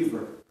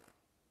believer.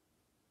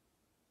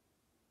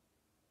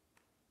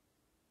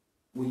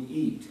 We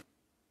eat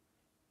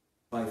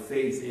by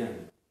faith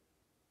in,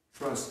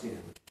 trust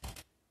in,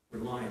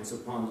 reliance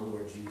upon the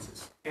Lord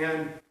Jesus.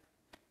 And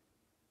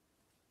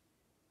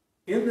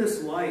in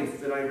this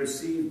life that I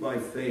receive by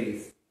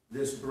faith,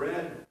 this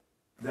bread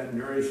that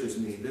nourishes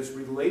me, this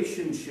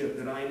relationship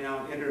that I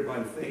now enter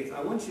by faith,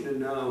 I want you to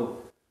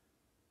know,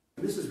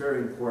 and this is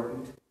very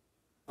important,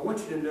 I want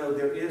you to know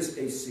there is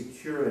a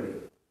security.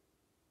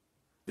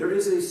 There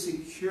is a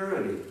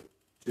security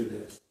to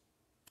this.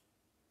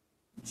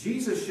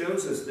 Jesus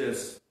shows us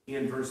this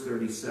in verse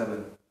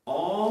 37.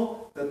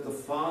 All that the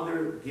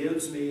Father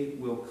gives me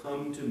will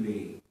come to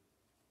me,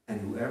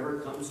 and whoever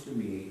comes to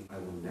me, I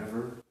will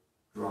never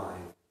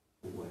drive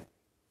away.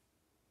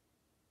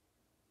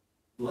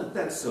 Let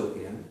that soak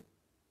in.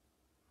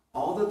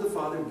 All that the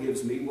Father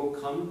gives me will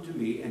come to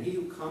me, and he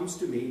who comes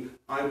to me,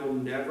 I will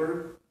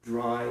never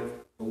drive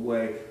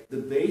away. The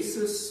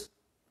basis,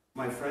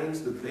 my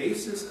friends, the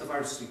basis of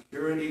our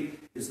security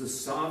is the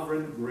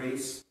sovereign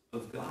grace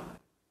of God.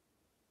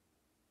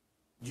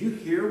 Do you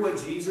hear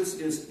what Jesus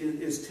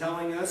is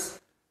telling us?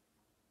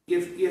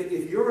 If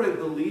you're a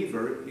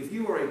believer, if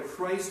you are a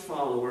Christ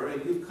follower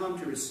and you've come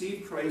to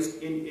receive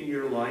Christ in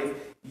your life,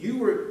 you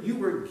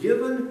were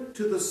given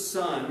to the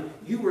Son.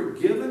 You were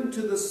given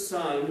to the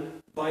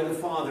Son by the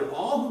Father.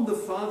 All whom the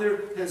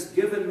Father has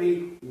given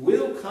me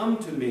will come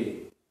to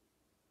me.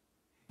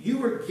 You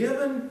were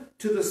given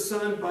to the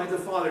Son by the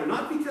Father,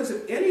 not because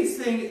of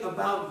anything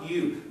about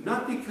you,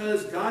 not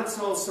because God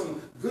saw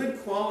some good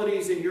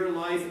qualities in your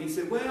life and he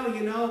said, well,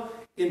 you know,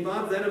 in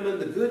Bob Veneman,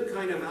 the good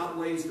kind of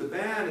outweighs the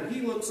bad, and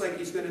he looks like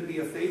he's going to be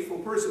a faithful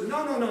person.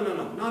 No,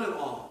 not at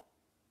all.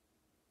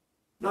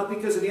 Not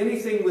because of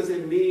anything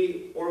within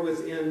me or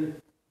within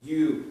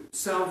you.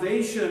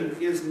 Salvation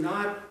is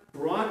not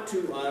brought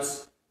to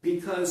us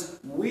because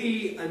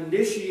we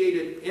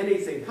initiated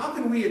anything. How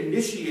can we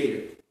initiate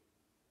it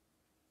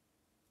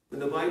when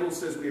the Bible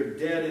says we are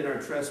dead in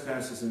our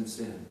trespasses and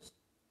sins?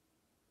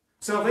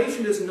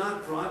 Salvation is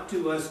not brought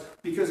to us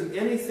because of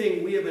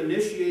anything we have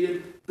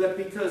initiated, but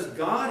because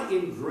God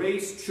in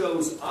grace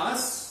chose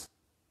us.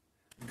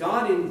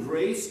 God in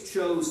grace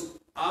chose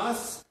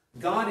us.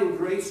 God in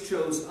grace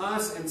chose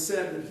us and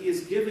said that he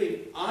is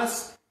giving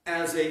us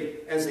as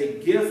a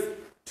gift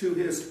to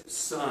his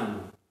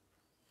Son.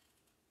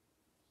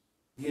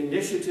 The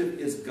initiative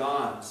is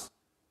God's.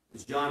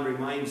 As John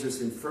reminds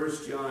us in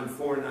 1 John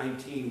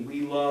 4:19,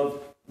 we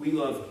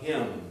love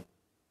him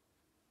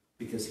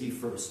because he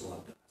first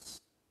loved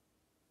us.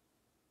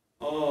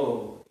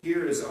 Oh,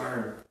 here is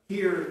our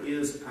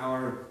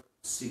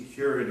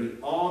security.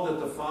 All that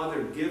the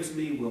Father gives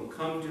me will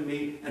come to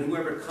me, and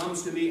whoever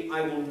comes to me,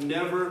 I will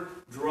never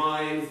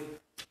drive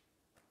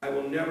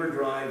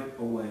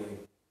away.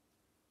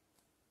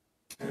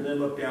 And then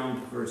look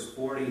down to verse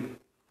 40.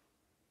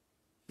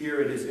 Here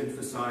it is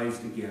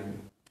emphasized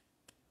again.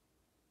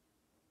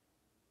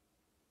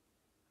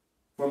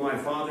 For my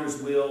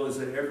Father's will is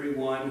that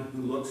everyone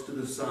who looks to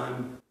the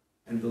Son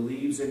and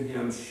believes in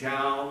him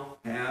shall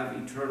have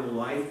eternal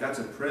life. That's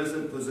a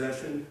present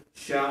possession.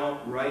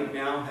 Shall right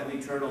now have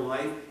eternal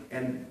life.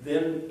 And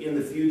then in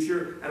the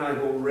future, and I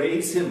will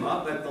raise him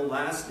up at the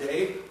last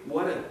day.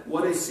 What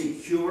a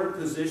secure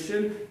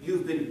position.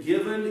 You've been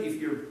given, if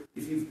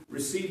you've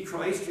received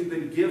Christ, you've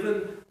been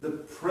given the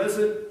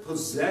present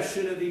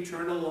possession of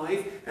eternal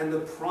life and the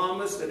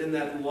promise that in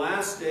that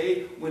last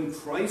day when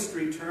Christ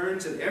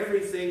returns and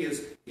everything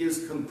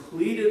is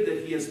completed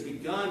that he has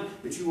begun,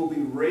 that you will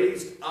be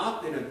raised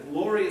up in a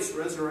glorious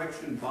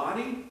resurrection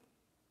body.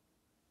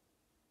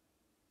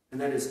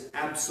 And that is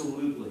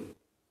absolutely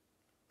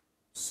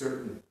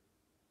certain.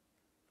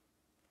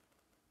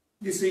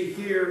 You see,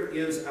 here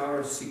is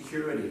our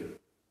security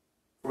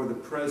for the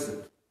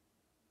present.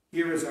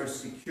 Here is our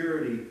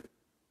security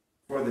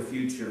for the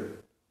future.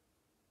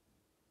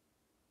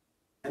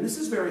 And this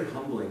is very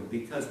humbling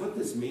because what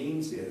this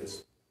means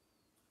is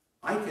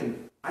I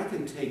can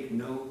take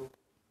no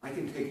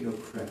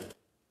credit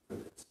for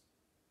this.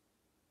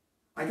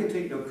 I can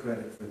take no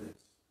credit for this.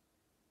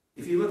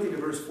 If you look into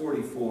verse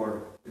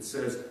 44, it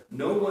says,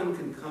 no one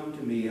can come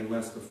to me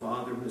unless the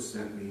Father who has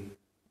sent me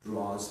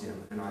draws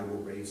him, and I will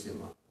raise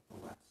him up at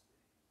the last day.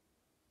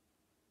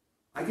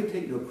 I can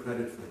take no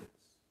credit for this.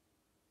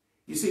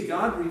 You see,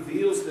 God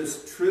reveals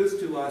this truth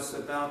to us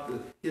about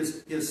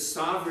his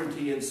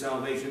sovereignty in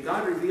salvation.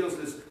 God reveals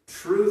this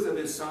truth of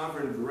his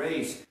sovereign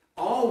grace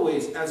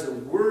always as a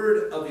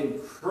word of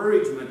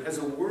encouragement, as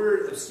a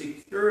word of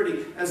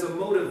security, as a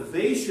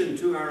motivation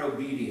to our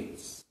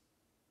obedience.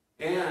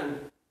 And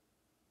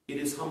it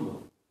is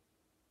humbling.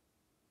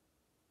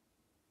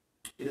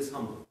 It is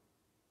humbling.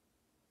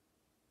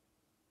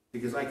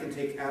 Because I can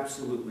take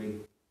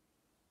absolutely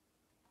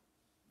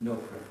no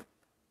credit.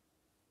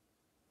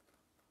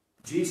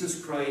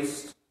 Jesus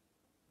Christ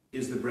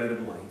is the bread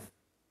of life.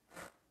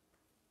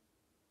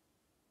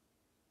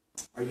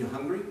 Are you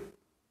hungry?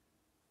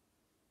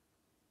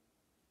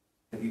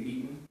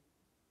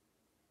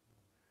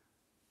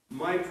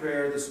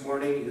 prayer this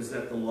morning is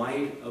that the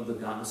light of the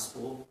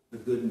gospel, the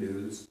good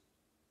news,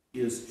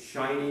 is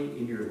shining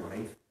in your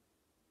life,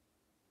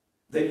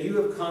 that you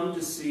have come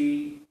to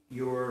see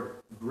your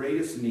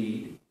greatest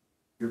need,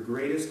 your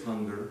greatest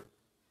hunger,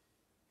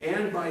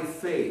 and by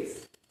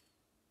faith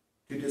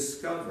to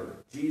discover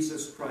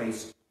Jesus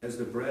Christ as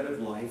the bread of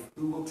life,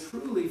 who will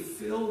truly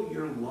fill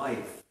your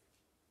life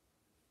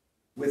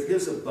with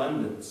his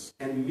abundance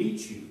and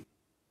meet you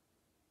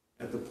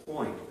at the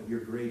point of your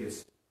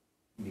greatest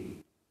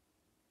need.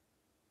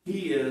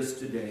 He is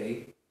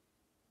today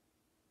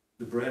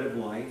the bread of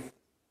life,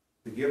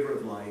 the giver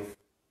of life,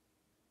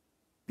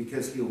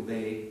 because he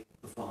obeyed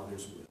the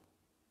Father's will.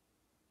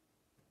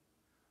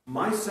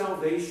 My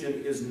salvation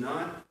is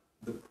not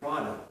the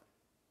product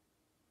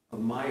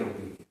of my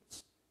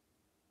obedience.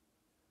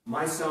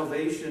 My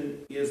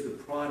salvation is the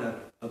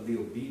product of the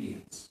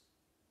obedience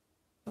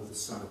of the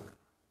Son of God.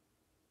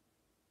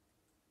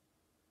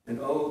 And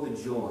oh, the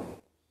joy,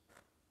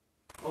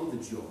 oh,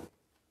 the joy,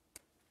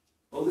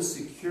 oh, the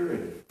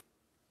security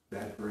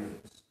that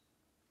brings.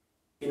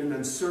 In an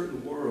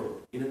uncertain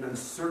world, in an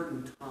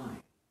uncertain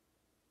time,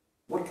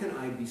 what can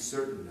I be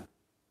certain of?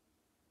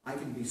 I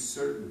can be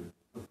certain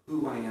of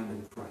who I am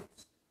in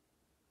Christ.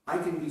 I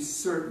can be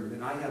certain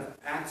that I have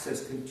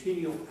access,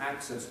 continual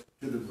access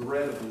to the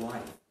bread of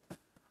life.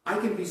 I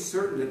can be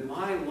certain that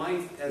my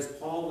life, as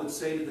Paul would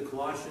say to the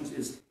Colossians,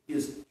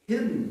 is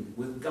hidden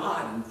with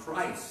God in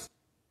Christ.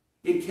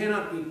 It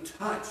cannot be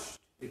touched.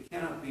 It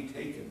cannot be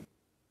taken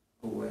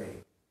away.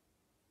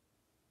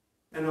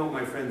 And oh,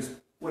 my friends,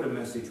 what a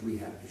message we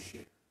have to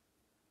share.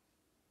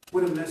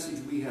 What a message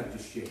we have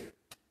to share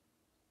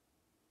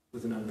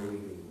with an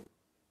unbelieving world.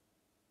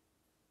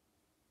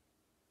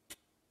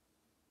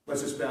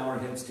 Let's just bow our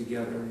heads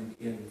together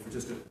for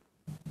just a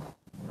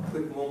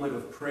quick moment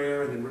of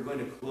prayer, and then we're going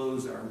to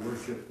close our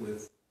worship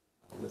with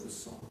a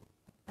song.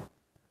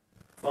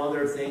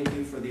 Father, thank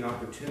you for the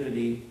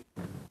opportunity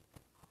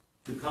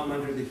to come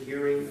under the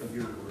hearing of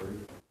your word.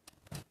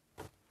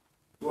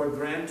 Lord,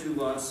 grant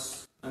to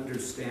us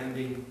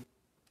understanding,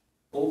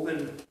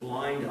 open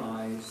blind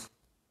eyes,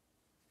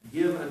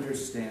 give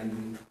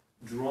understanding,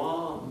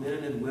 draw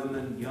men and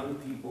women, young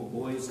people,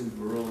 boys and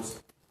girls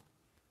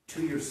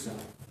to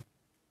yourself.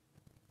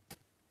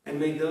 And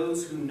may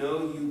those who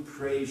know you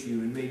praise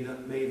you, and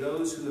may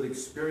those who have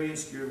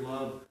experienced your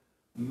love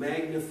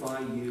magnify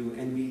you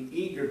and be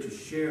eager to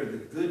share the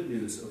good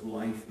news of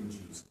life in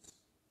Jesus.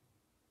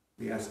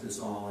 We ask this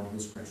all in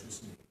his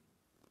precious name.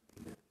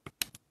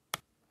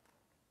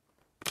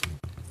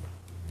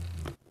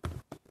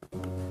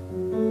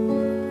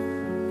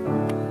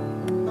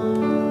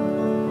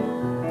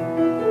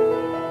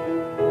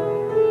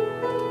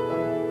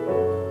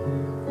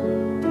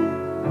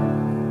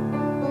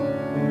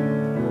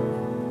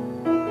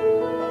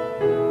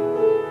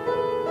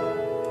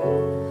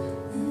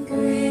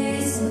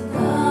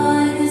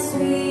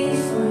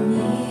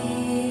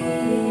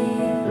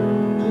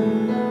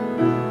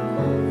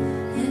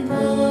 And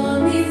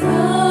pull me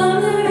from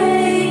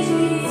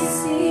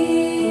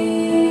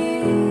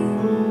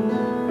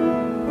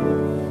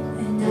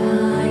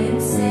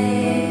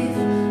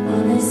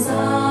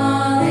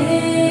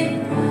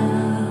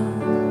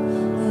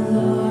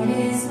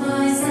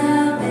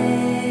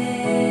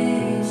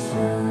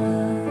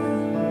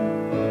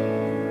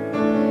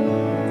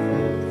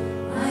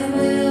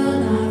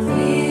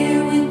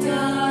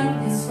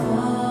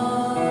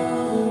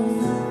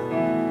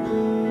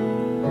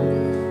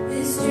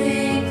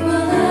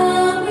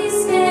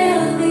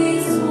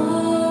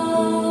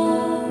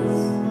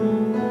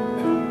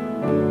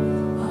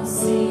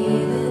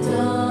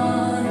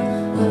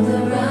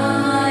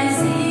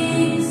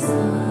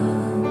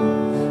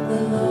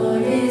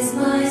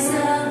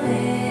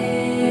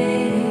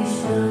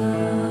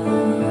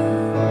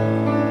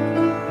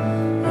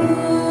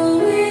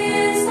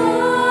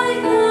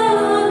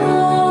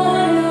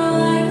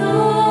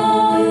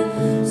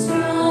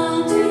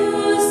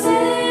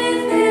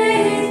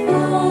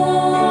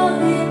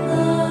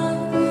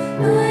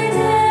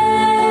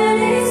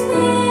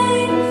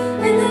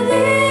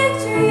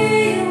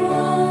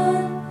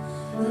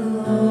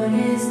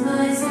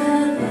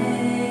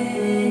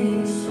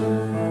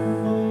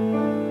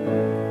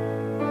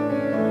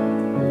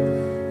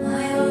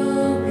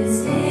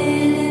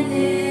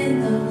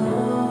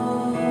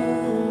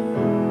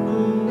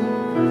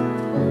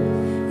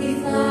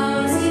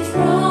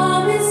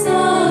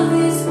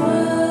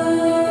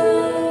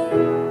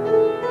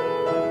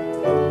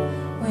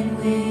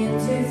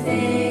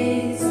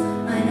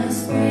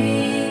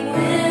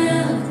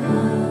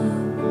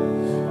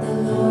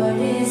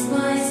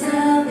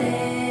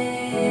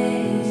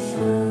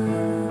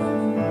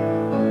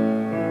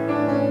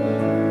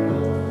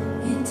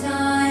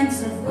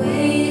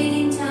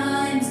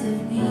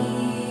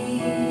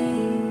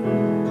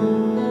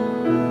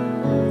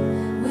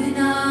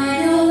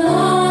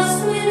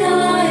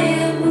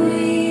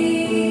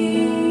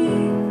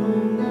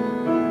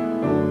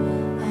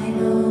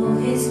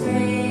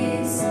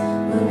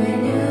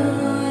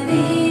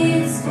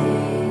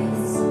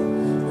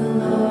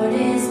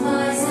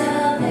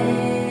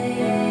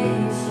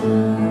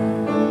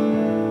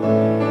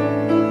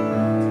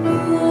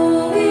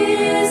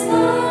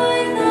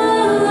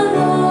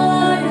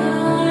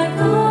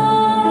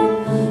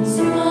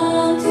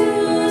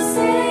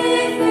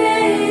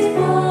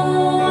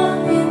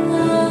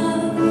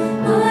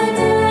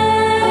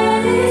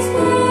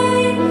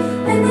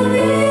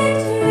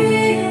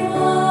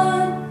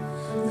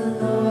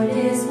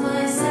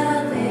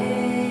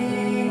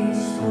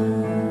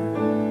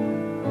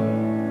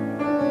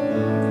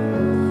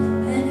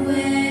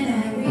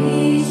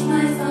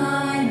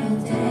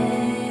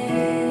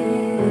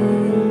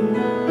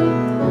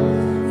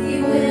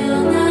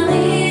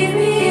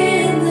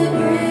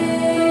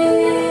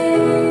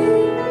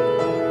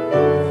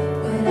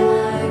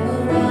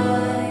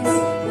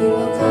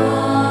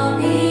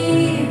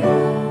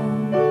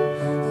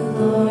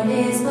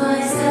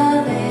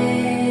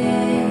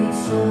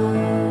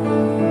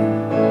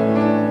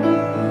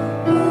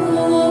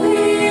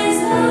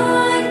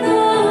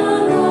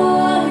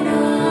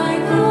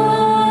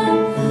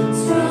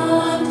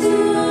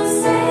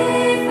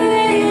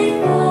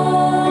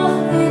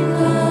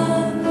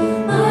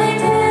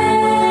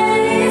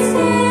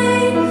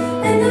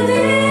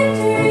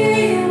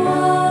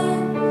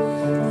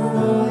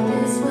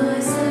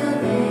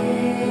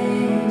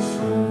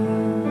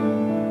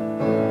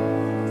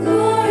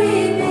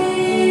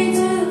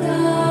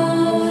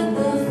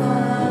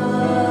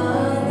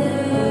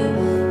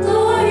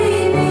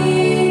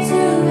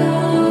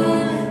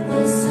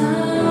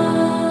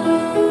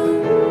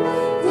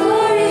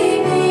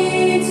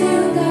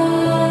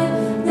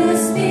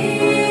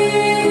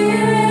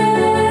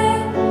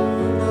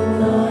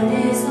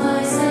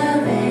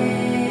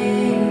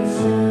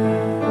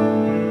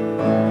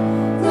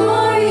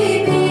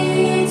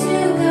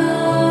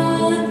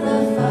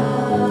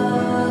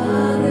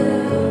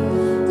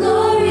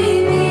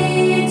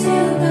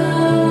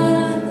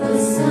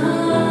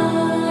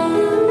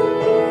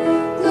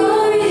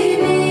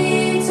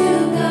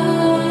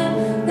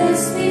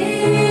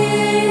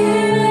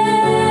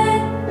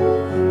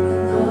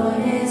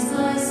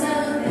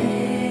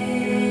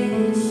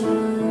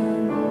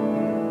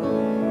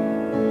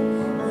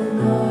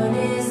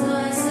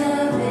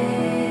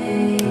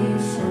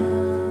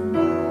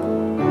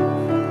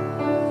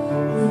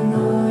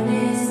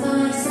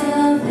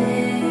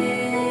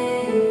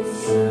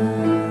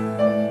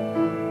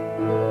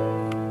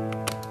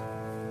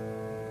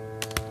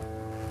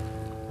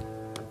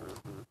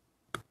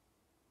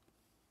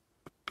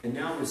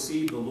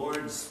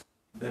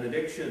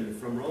quotation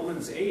from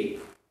Romans 8,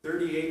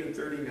 38 and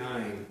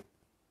 39.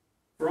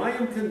 For I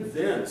am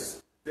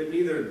convinced that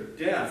neither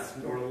death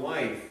nor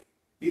life,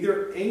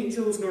 neither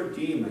angels nor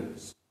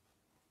demons,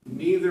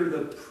 neither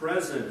the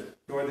present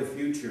nor the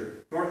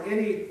future, nor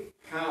any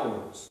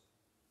powers,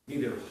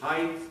 neither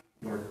height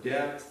nor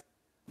depth,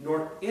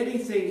 nor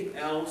anything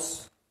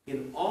else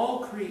in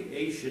all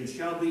creation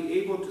shall be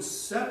able to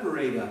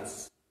separate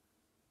us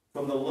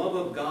from the love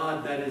of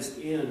God that is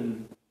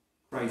in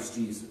Christ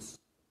Jesus,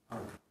 our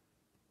God.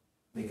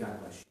 May God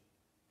bless you.